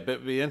to. Yeah, but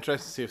it'd be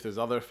interesting to see if there's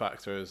other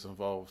factors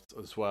involved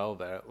as well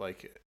there.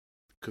 Like,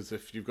 because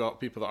if you've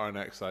got people that aren't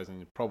exercising,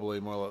 you're probably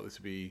more likely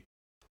to be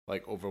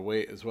like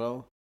overweight as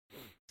well.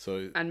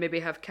 So and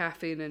maybe have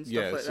caffeine and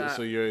stuff like that.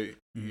 So you're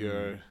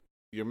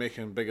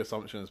making big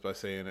assumptions by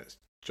saying it's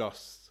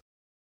just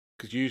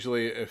because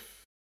usually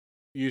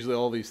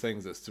all these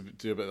things it's to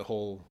do about the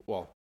whole.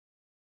 Well,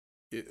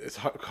 it's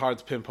hard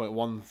to pinpoint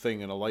one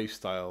thing in a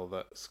lifestyle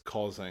that's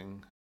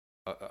causing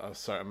a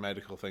certain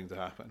medical thing to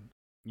happen.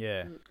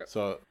 Yeah.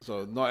 So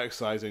not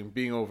exercising,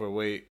 being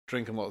overweight,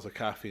 drinking lots of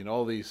caffeine,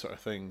 all these sort of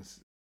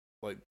things,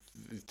 like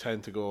they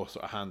tend to go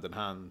sort of hand in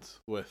hand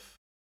with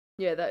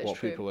that is what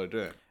true. people are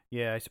doing.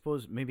 Yeah, I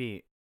suppose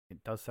maybe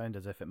it does sound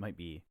as if it might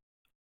be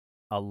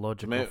a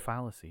logical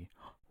fallacy.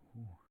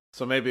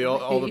 So maybe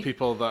all the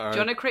people that are... Do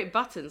you want to create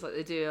buttons like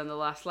they do on The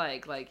Last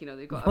Leg? Like,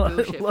 they've got a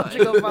bullshit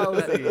logical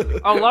fallacy.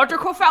 A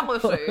logical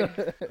fallacy.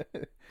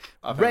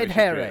 Red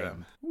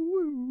herring.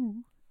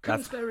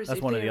 That's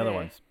one of the other theory.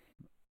 ones.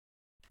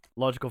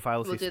 Logical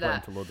fallacy We'll split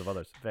into loads of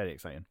others. Very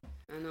exciting.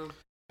 I know.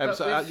 I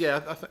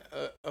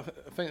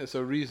think it's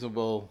a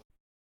reasonable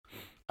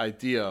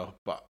idea,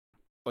 but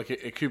like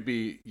it could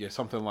be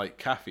something like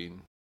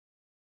caffeine.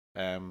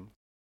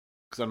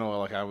 Because I know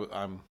like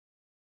I'm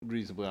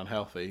reasonably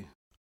unhealthy,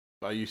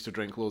 but I used to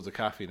drink loads of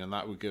caffeine, and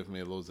that would give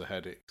me loads of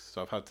headaches.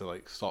 So I've had to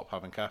like stop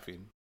having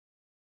caffeine.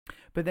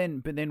 But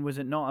then was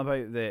it not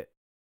about that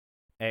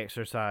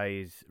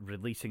exercise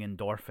releasing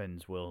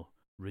endorphins will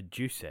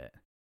reduce it?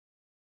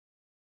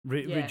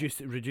 Reduce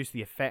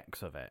the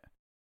effects of it.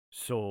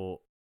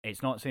 So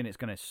it's not saying it's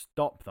going to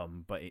stop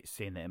them, but it's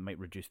saying that it might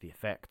reduce the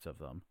effects of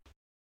them.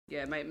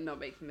 Yeah, it might not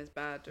make them as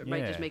bad, or it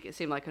might just make it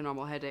seem like a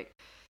normal headache.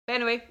 But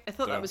anyway, I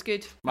thought that was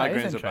good.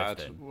 Migraines are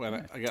bad.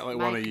 When I get like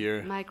one a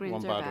year, migraines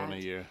one are bad one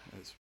a year,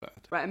 it's bad.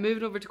 Right, I'm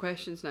moving over to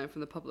questions now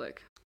from the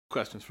public.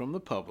 Questions from the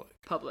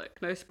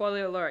public. Now,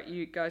 spoiler alert,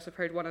 you guys have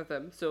heard one of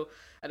them,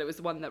 and it was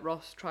the one that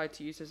Ross tried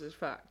to use as a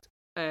fact.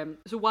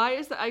 So why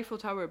is the Eiffel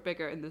Tower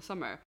bigger in the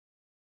summer?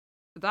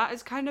 That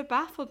has kind of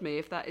baffled me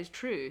if that is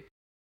true.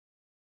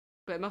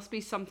 But it must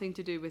be something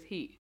to do with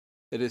heat.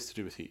 It is to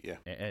do with heat, yeah.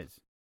 It is.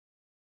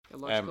 A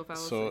logical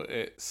fallacy. So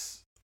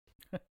it's...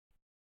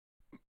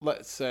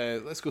 let's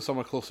go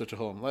somewhere closer to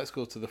home. Let's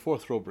go to the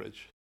Forth Row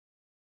Bridge.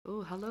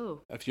 Oh,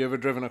 hello. Have you ever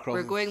driven across...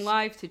 We're going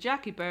live to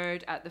Jackie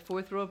Bird at the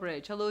Forth Row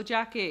Bridge. Hello,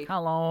 Jackie.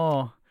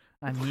 Hello.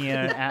 I'm here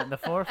at the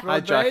Forth Row Hi,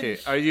 Bridge. Jackie.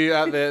 Are you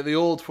at the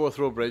old Forth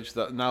Row Bridge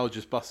that now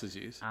just buses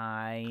use?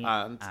 I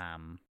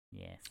am.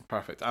 Yes.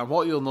 Perfect. And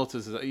what you'll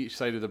notice is at each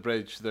side of the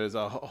bridge, there's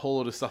a whole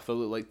load of stuff that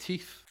look like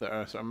teeth that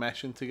are sort of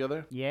meshing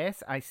together.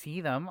 Yes, I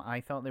see them.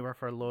 I thought they were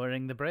for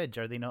lowering the bridge.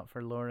 Are they not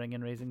for lowering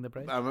and raising the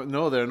bridge?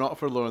 No, they're not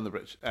for lowering the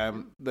bridge.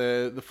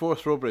 The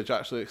fourth row bridge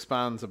actually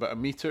expands about a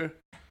meter.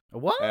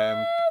 What?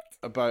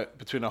 About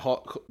between a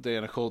hot day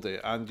and a cold day,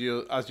 and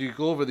as you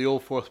go over the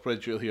old fourth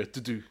bridge, you'll hear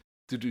do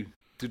do.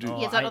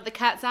 Oh, Is that not the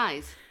cat's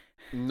eyes?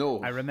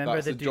 No, I remember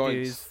that's the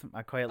joints. doo-doos.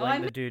 I quite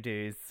like the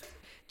doo-doos.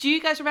 Do you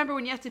guys remember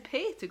when you had to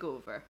pay to go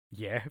over?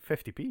 Yeah,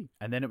 50p.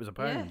 And then it was a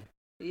pound.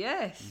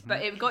 Yes,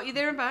 but it got you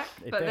there and back.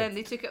 It but did. then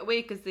they took it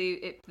away because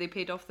they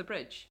paid off the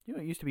bridge. You know,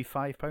 it used to be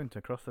 £5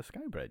 to cross the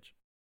Sky Bridge.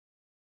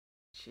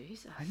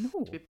 Jesus, I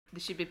know. They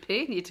should be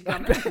paying you to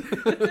come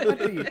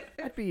in.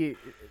 I'd be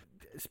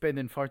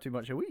spending far too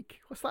much a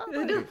week. What's that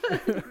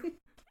about?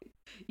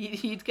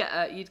 You'd get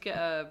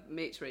a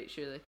mate's rate,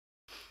 surely.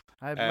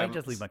 I might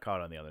just leave my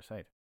car on the other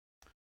side.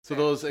 So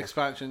those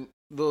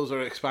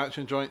are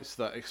expansion joints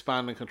that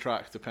expand and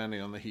contract depending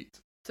on the heat.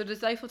 So does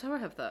the Eiffel Tower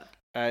have that?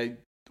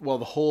 Well,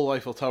 the whole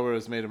Eiffel Tower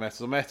is made of metal.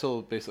 So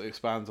metal basically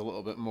expands a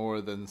little bit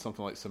more than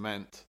something like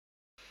cement.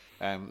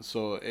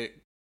 So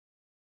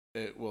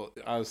it will,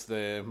 as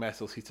the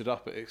metal's heated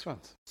up, it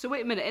expands. So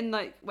wait a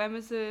minute, when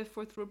was the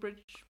fourth row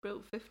bridge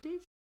built?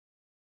 50s?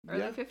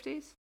 Early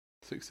 50s?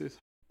 60s.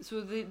 So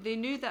they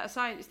knew that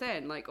science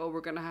then,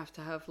 we're going to have,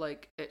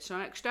 it's an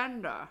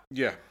extender.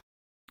 Yeah.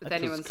 If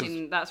anyone's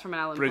seen, that's from an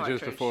Alan Bridges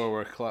Partridge. before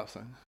were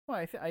collapsing. Well,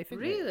 I think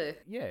really?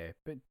 Yeah,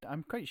 but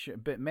I'm quite sure.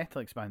 But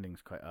metal expanding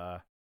is quite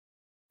a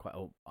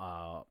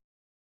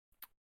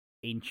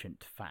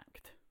ancient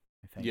fact,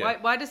 I think. Yeah.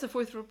 Why does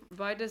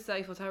the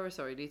Eiffel Tower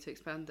need to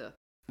expand though?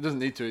 It doesn't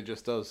need to. It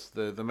just does.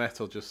 The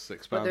metal just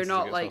expands. But they're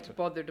not as it gets hotter.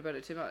 bothered about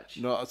it too much.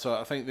 No, so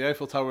I think the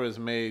Eiffel Tower is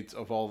made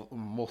of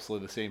mostly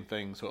the same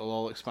thing, so it'll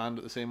all expand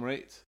at the same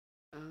rate.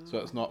 So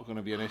it's not going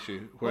to be an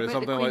issue. Whereas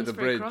something like the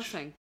bridge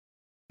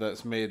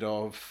that's made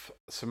of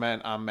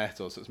cement and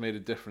metal, so it's made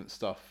of different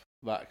stuff,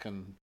 that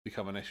can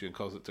become an issue and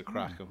cause it to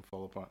crack and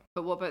fall apart.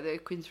 But what about the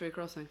Queensferry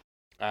Crossing?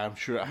 I'm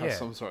sure it has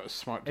some sort of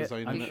smart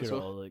design in it as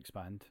well. I'm sure it'll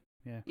expand.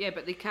 Yeah. Yeah,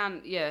 but they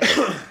can. Yeah,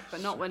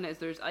 but not when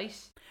there's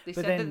ice. They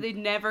said that they'd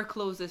never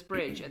close this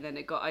bridge, and then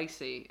it got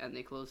icy, and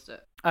they closed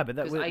it. But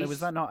was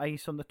that not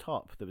ice on the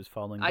top that was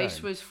falling down?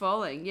 Ice was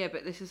falling, yeah,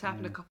 but this has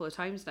happened a couple of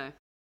times now.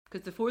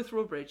 Because the fourth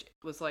row bridge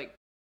was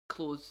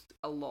closed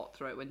a lot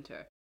throughout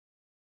winter.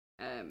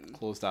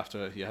 Closed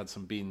after you had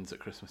some beans at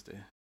Christmas Day.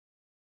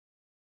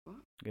 What?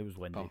 It was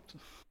windy. Pumped.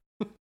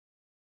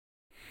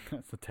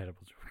 That's a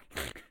terrible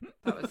joke.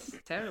 That was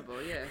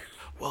terrible, yeah.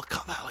 We'll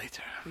cut that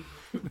later.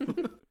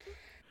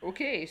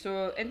 Okay,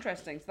 so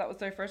interesting. So that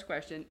was our first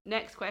question.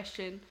 Next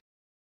question,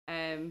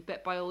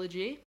 bit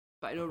biology,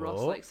 but I know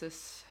Ross likes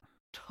this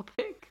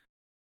topic.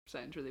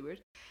 Sounds really weird.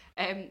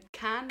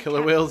 Can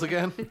killer whales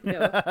again?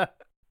 No.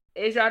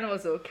 It's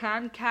animals though.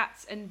 Can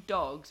cats and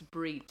dogs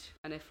breed?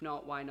 And if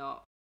not, why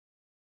not?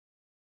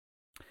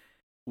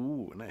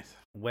 Ooh, nice.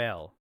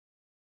 Well,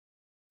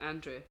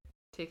 Andrew,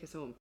 take us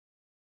home.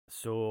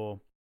 So,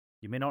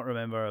 you may not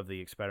remember of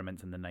the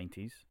experiments in the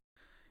 90s.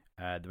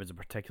 There was a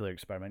particular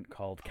experiment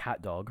called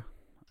Cat Dog.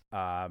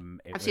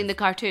 I've seen the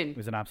cartoon. It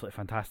was an absolutely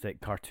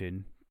fantastic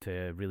cartoon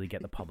to really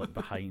get the public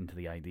behind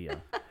the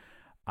idea.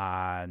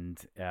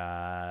 And,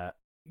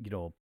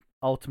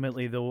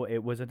 ultimately, though,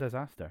 it was a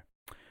disaster.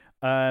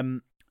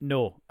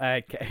 No,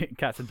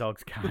 cats and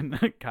dogs can.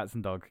 Cats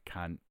and dogs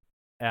can't.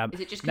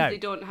 Is it just because they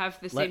don't have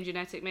the same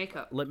genetic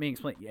makeup? Let me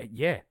explain.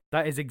 Yeah,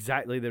 that is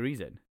exactly the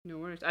reason. No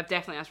worries. I've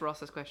definitely asked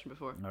Ross this question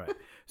before. All right.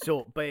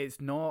 So, but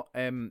it's not.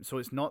 So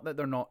it's not that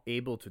they're not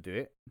able to do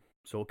it.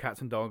 So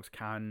cats and dogs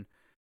can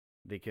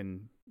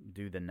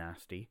do the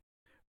nasty,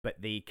 but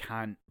they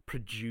can't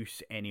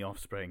produce any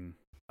offspring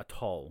at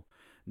all.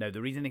 Now,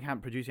 the reason they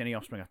can't produce any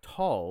offspring at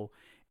all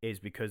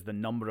is because the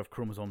number of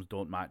chromosomes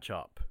don't match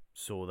up.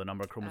 So the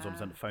number of chromosomes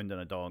found in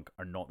a dog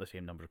are not the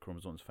same number of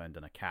chromosomes found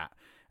in a cat,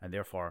 and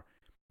therefore,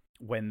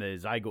 when the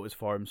zygote is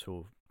formed,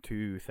 so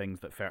two things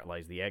that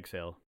fertilize the egg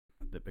cell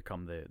that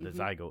become the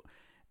zygote,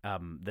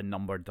 the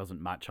number doesn't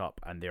match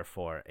up, and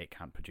therefore it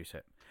can't produce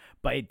it.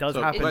 But it does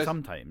happen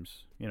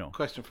sometimes,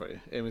 Question for you.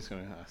 Amy's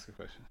going to ask a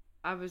question.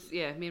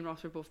 Me and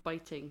Ross were both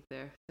biting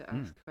there to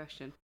ask a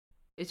question.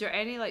 Is there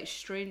any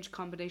strange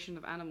combination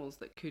of animals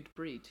that could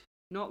breed?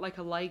 Not like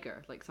a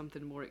liger, like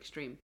something more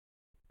extreme.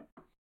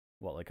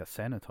 What, like a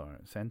centaur or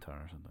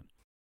something?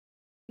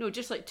 No,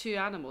 just two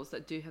animals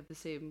that do have the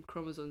same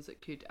chromosomes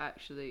that could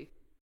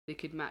they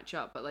could match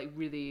up, but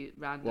really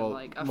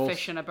random,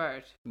 fish and a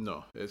bird.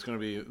 No, it's going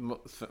to be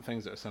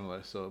things that are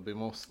similar. So it'll be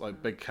most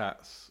big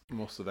cats.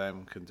 Most of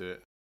them can do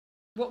it.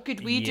 What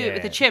could we do it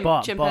with a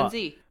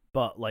chimpanzee?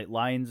 But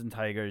lions and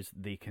tigers,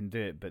 they can do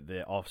it, but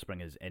the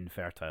offspring is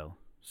infertile,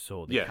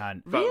 so they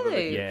can't.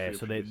 Really? Yeah.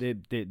 So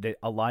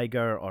a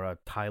liger or a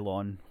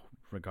tylon,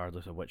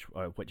 regardless of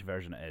which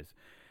version it is,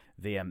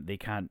 they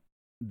can't.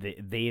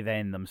 They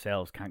then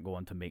themselves can't go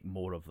on to make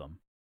more of them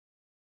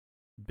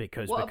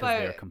because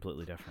they're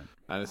completely different.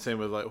 And the same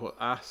with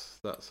ass.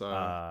 That's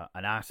an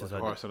ass is a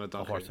horse and a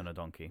donkey. A horse and a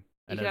donkey.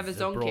 You can have a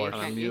donkey, and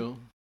a mule.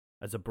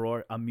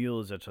 A mule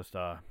is just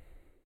a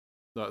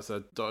No, it's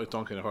a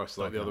donkey and a horse,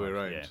 like donkey the other way and a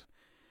horse, around. yeah.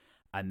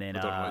 And then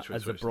I don't know which a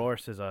way's which.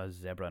 zabrorse is a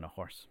zebra and a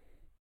horse.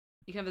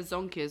 You can have a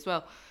zonkey as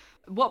well.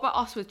 What about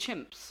us with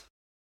chimps?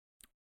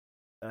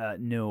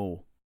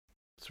 No.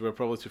 So we're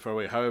probably too far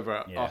away.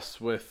 However, Yeah. us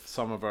with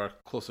some of our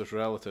closest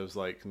relatives,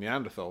 like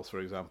Neanderthals, for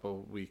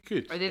example, we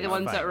could. Are they the It's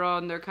ones that fine. are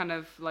on their kind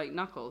of like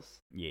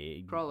knuckles?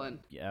 Yeah. Crawling.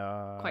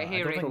 Yeah. Quite I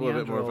hairy. don't think Probably a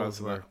bit more Neanderthals advanced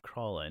than were that.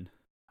 crawling.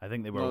 I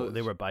think they were No,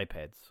 they were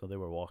bipeds, so they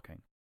were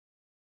walking.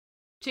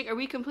 Jake, are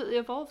we completely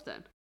evolved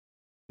then?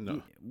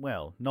 No,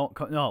 Well, not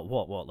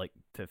what like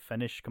to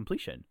finish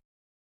completion.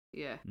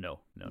 Yeah.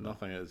 No.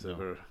 nothing is No.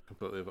 ever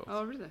completely evolved.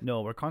 Oh, really?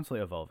 No, we're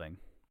constantly evolving.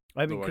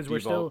 I mean, No, because we're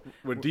still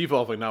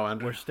devolving now,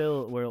 Andrew.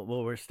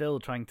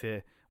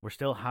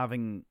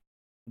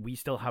 we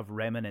still have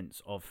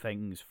remnants of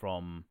things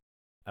from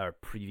our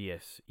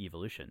previous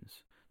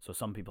evolutions. So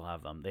some people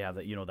have them. They have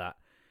that, that.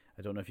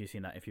 I don't know if you've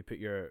seen that. If you put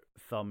your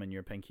thumb and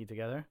your pinky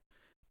together,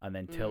 and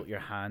then tilt your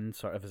hand,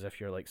 sort of as if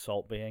you're like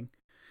salt baying,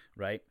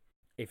 right?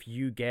 If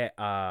you get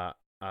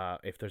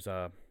if there's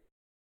a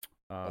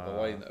the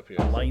line that appears.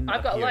 line that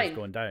I've got a appears line.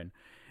 going down,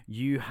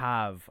 you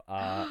have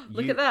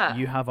Look at that.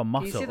 You have a Can you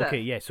muscle. see that?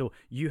 Okay, yeah. So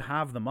you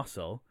have the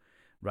muscle,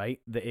 right?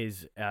 That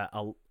is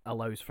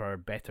allows for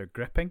better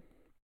gripping.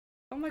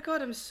 Oh my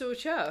god, I'm so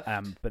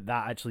chuffed. But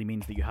that actually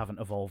means that you haven't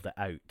evolved it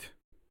out.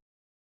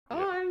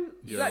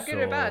 Is that good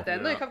or bad then?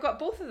 you're Look, a- I've got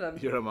both of them.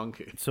 You're a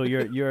monkey. So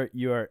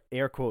you're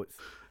air quotes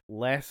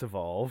less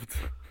evolved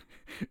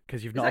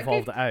because you've Is not that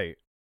evolved good? it out.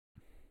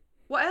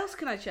 What else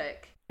can I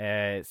check?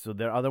 So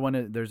the other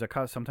one there's a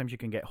cut. Sometimes you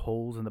can get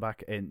holes in the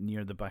back,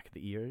 near the back of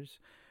the ears,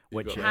 You've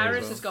which got is, that as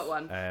Harris well. has got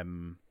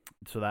one.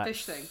 So that's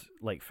Fish thing.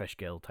 like fish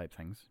gill type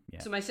things. Yeah.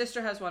 So my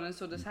sister has one, and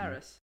so does Mhm.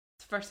 Harris.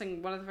 It's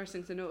one of the first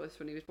things I noticed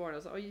when he was born. I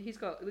was like, oh,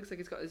 it looks like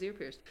he's got his ear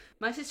pierced.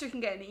 My sister can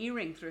get an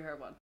earring through her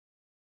one.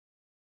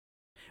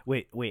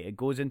 Wait, it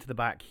goes into the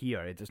back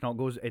here. It does not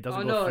goes. It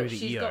doesn't Oh go no, through the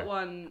she's ear. got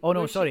one. Oh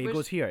no, where's sorry, she- it where's-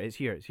 goes here. It's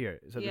here.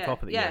 It's at the Yeah,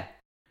 top of the yeah. ear.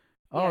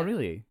 Oh Yeah.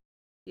 really?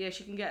 Yeah,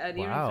 she can get an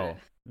earring Wow.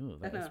 through it. Ooh,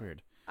 that I is know.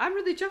 weird. I'm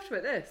really chuffed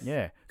about this.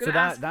 Yeah. Gonna So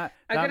ask- that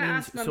I'm that gonna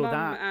means ask my so mum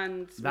that and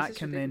my that sister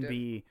can if they then do it.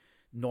 be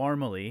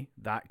normally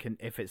that can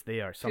if it's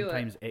there. Feel it.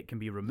 Sometimes it can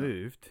be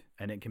removed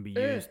and it can be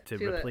Ugh, used to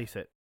feel it. replace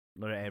it.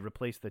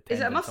 Replace the Is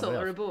tendon. it a muscle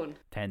somewhere or a else. bone?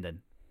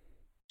 Tendon?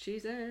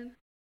 She's in.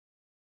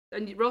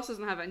 And Ross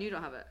doesn't have it, and you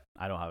don't have it.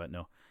 I don't have it.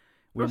 No.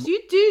 Ross,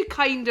 you do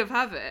kind of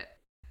have it.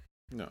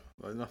 No,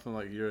 like nothing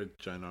like your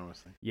ginormous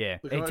thing. Yeah,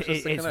 Look how much it's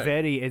it's sticking out.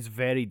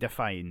 very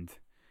defined.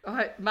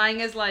 Oh, mine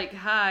is like,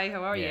 hi,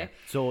 how are Yeah. you?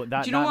 So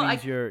that Do you know what?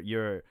 means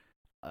you're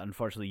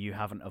unfortunately you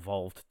haven't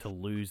evolved to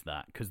lose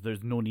that because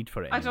there's no need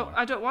for it I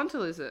anymore. don't want to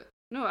lose it.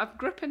 No, I've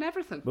grip and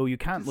everything. Well, you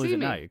can't To lose see it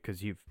me. now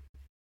because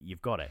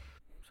you've got it.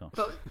 So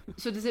But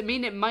so does it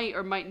mean it might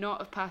or might not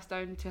have passed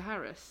down to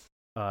Harris?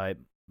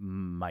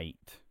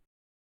 might.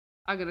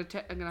 I'm gonna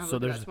have a So look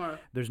at there's that tomorrow.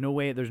 there's no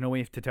way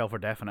to tell for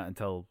definite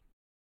until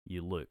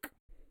you look.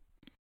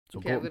 So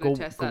Okay, I'm go gonna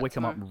test that wake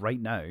him up tomorrow. right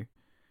now,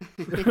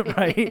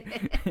 right,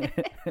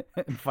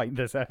 and find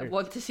this out. I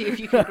want to see if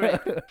you can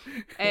grip.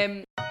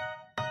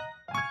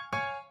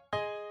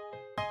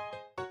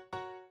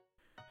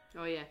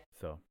 Oh yeah.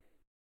 So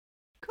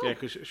Cool. Yeah,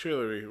 because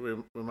surely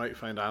we might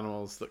find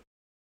animals that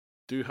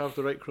do have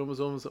the right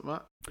chromosomes that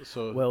match.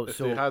 So Well, if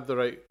so- they had the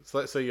right, so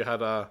let's say you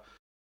had a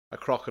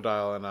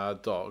crocodile and a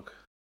dog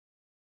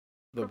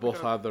that both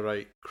Crocodile. had the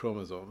right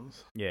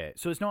chromosomes. yeah,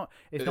 so it's not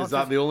Is not that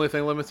just- the only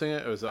thing limiting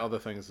it, or is there other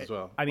things as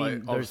well? I mean, Like,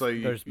 there's-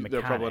 obviously there's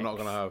they're probably not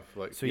mechanics. going to have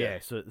like. So yeah,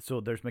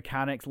 so there's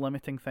mechanics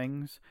limiting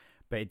things,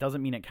 but it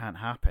doesn't mean it can't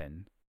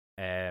happen.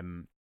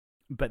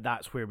 But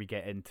that's where we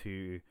get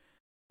into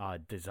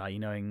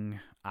designing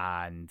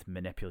and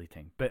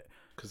manipulating. But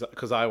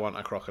because I want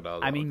a crocodile.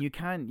 I dog. mean, you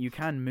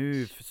can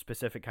move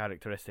specific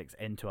characteristics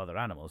into other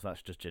animals.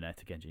 That's just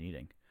genetic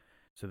engineering.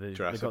 So they've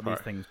Jurassic got these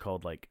Park. things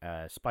called like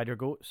spider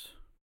goats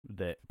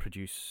that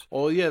produce.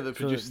 Oh yeah, they so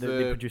produce they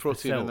the produce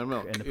protein in their silk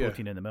milk. and the yeah.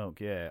 protein in the milk.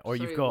 Yeah, or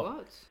Sorry, you've got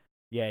what?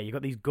 you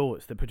got these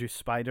goats that produce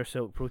spider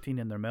silk protein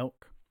in their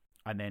milk,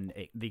 and then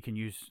they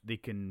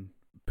can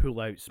pull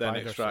out Then spider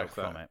silk extract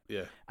from that. it,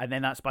 Yeah. and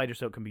then that spider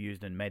silk can be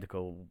used in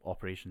medical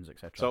operations,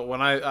 etc. So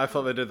when I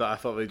thought they did that, I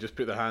thought they just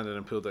put their hand in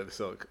and pulled out the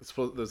silk.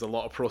 There's a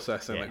lot of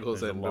processing Yeah, that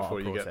goes there's a in lot of before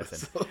you get the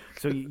processing. silk.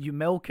 So you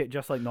milk it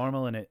just like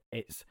normal, and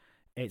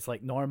it's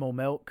like normal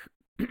milk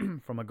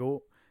from a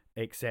goat,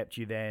 except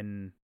you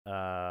then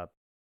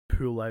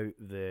pull out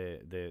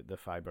the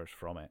fibers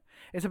from it.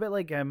 It's a bit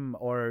like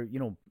or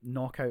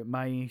knockout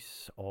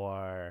mice,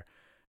 or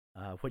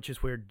which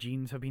is where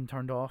genes have been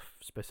turned off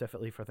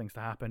specifically for things to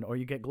happen, or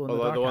you get glow in Oh, the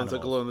like dark the ones that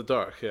animals. glow in the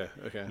dark. Yeah.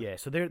 Okay. Yeah,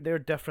 so they're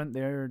different.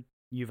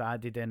 You've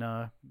added in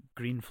a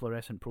green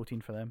fluorescent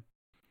protein for them.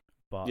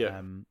 But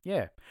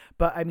Yeah.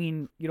 But I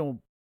mean,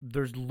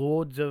 there's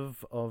loads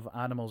of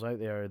animals out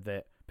there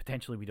that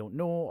potentially we don't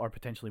know, or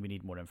potentially we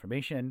need more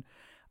information.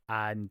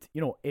 And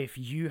if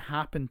you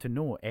happen to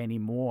know any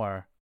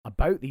more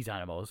about these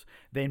animals,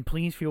 then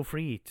please feel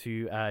free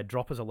to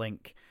drop us a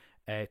link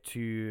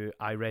to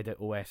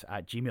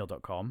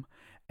iRedditOS@gmail.com,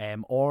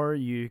 Or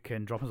you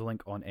can drop us a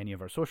link on any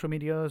of our social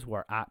medias.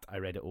 We're at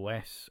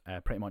iRedditOS,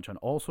 pretty much on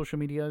all social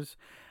medias.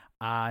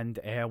 And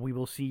we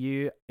will see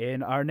you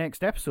in our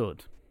next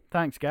episode.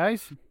 Thanks,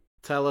 guys.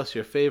 Tell us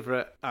your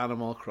favourite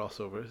animal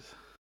crossovers.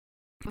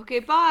 Okay,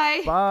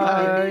 bye.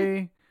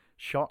 Bye.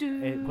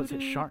 What's it?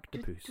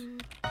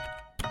 Sharktopus.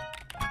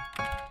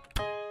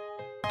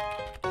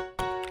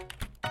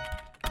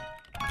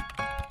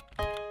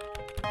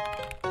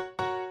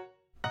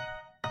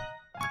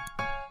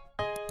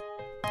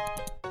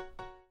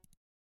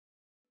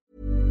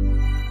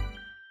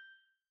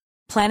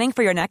 Planning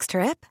for your next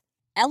trip?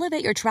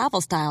 Elevate your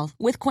travel style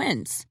with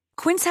Quince.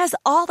 Quince has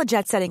all the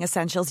jet-setting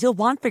essentials you'll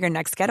want for your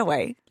next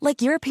getaway,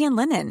 like European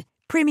linen,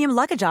 premium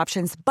luggage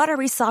options,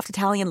 buttery soft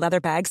Italian leather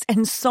bags,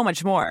 and so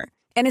much more.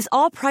 And is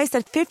all priced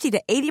at 50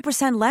 to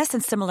 80% less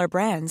than similar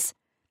brands.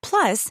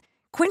 Plus,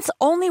 Quince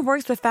only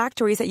works with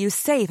factories that use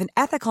safe and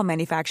ethical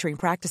manufacturing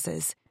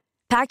practices.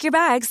 Pack your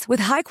bags with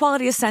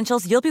high-quality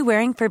essentials you'll be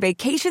wearing for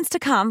vacations to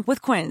come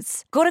with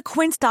Quince. Go to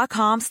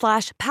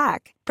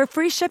quince.com/pack for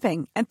free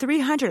shipping and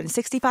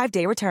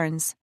 365-day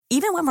returns.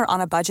 Even when we're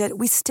on a budget,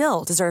 we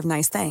still deserve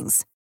nice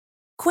things.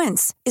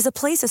 Quince is a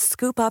place to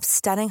scoop up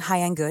stunning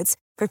high-end goods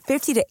for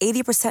 50 to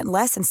 80%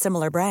 less than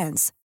similar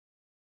brands.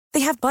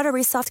 They have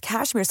buttery soft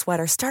cashmere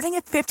sweaters starting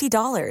at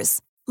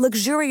 $50,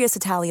 luxurious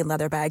Italian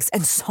leather bags,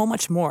 and so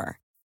much more.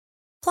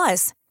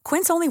 Plus,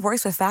 Quince only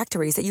works with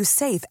factories that use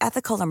safe,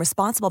 ethical, and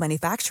responsible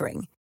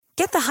manufacturing.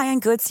 Get the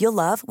high-end goods you'll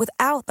love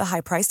without the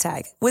high price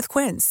tag with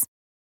Quince.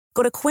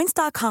 Go to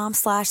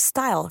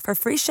quince.com/style for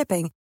free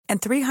shipping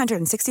and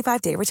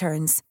 365-day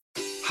returns.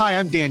 Hi,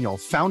 I'm Daniel,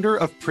 founder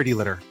of Pretty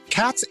Litter.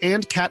 Cats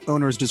and cat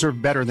owners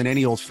deserve better than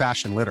any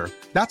old-fashioned litter.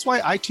 That's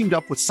why I teamed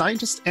up with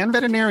scientists and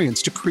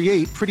veterinarians to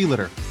create Pretty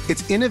Litter.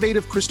 Its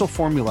innovative crystal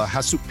formula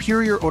has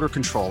superior odor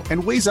control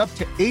and weighs up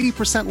to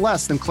 80%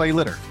 less than clay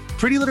litter.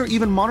 Pretty Litter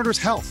even monitors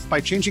health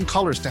by changing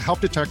colors to help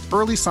detect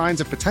early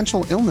signs of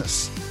potential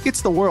illness.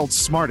 It's the world's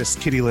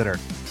smartest kitty litter.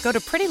 Go to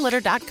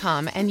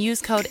prettylitter.com and use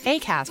code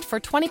ACAST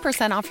for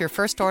 20% off your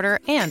first order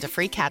and a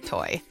free cat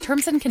toy.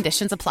 Terms and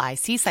conditions apply.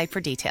 See site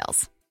for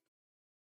details.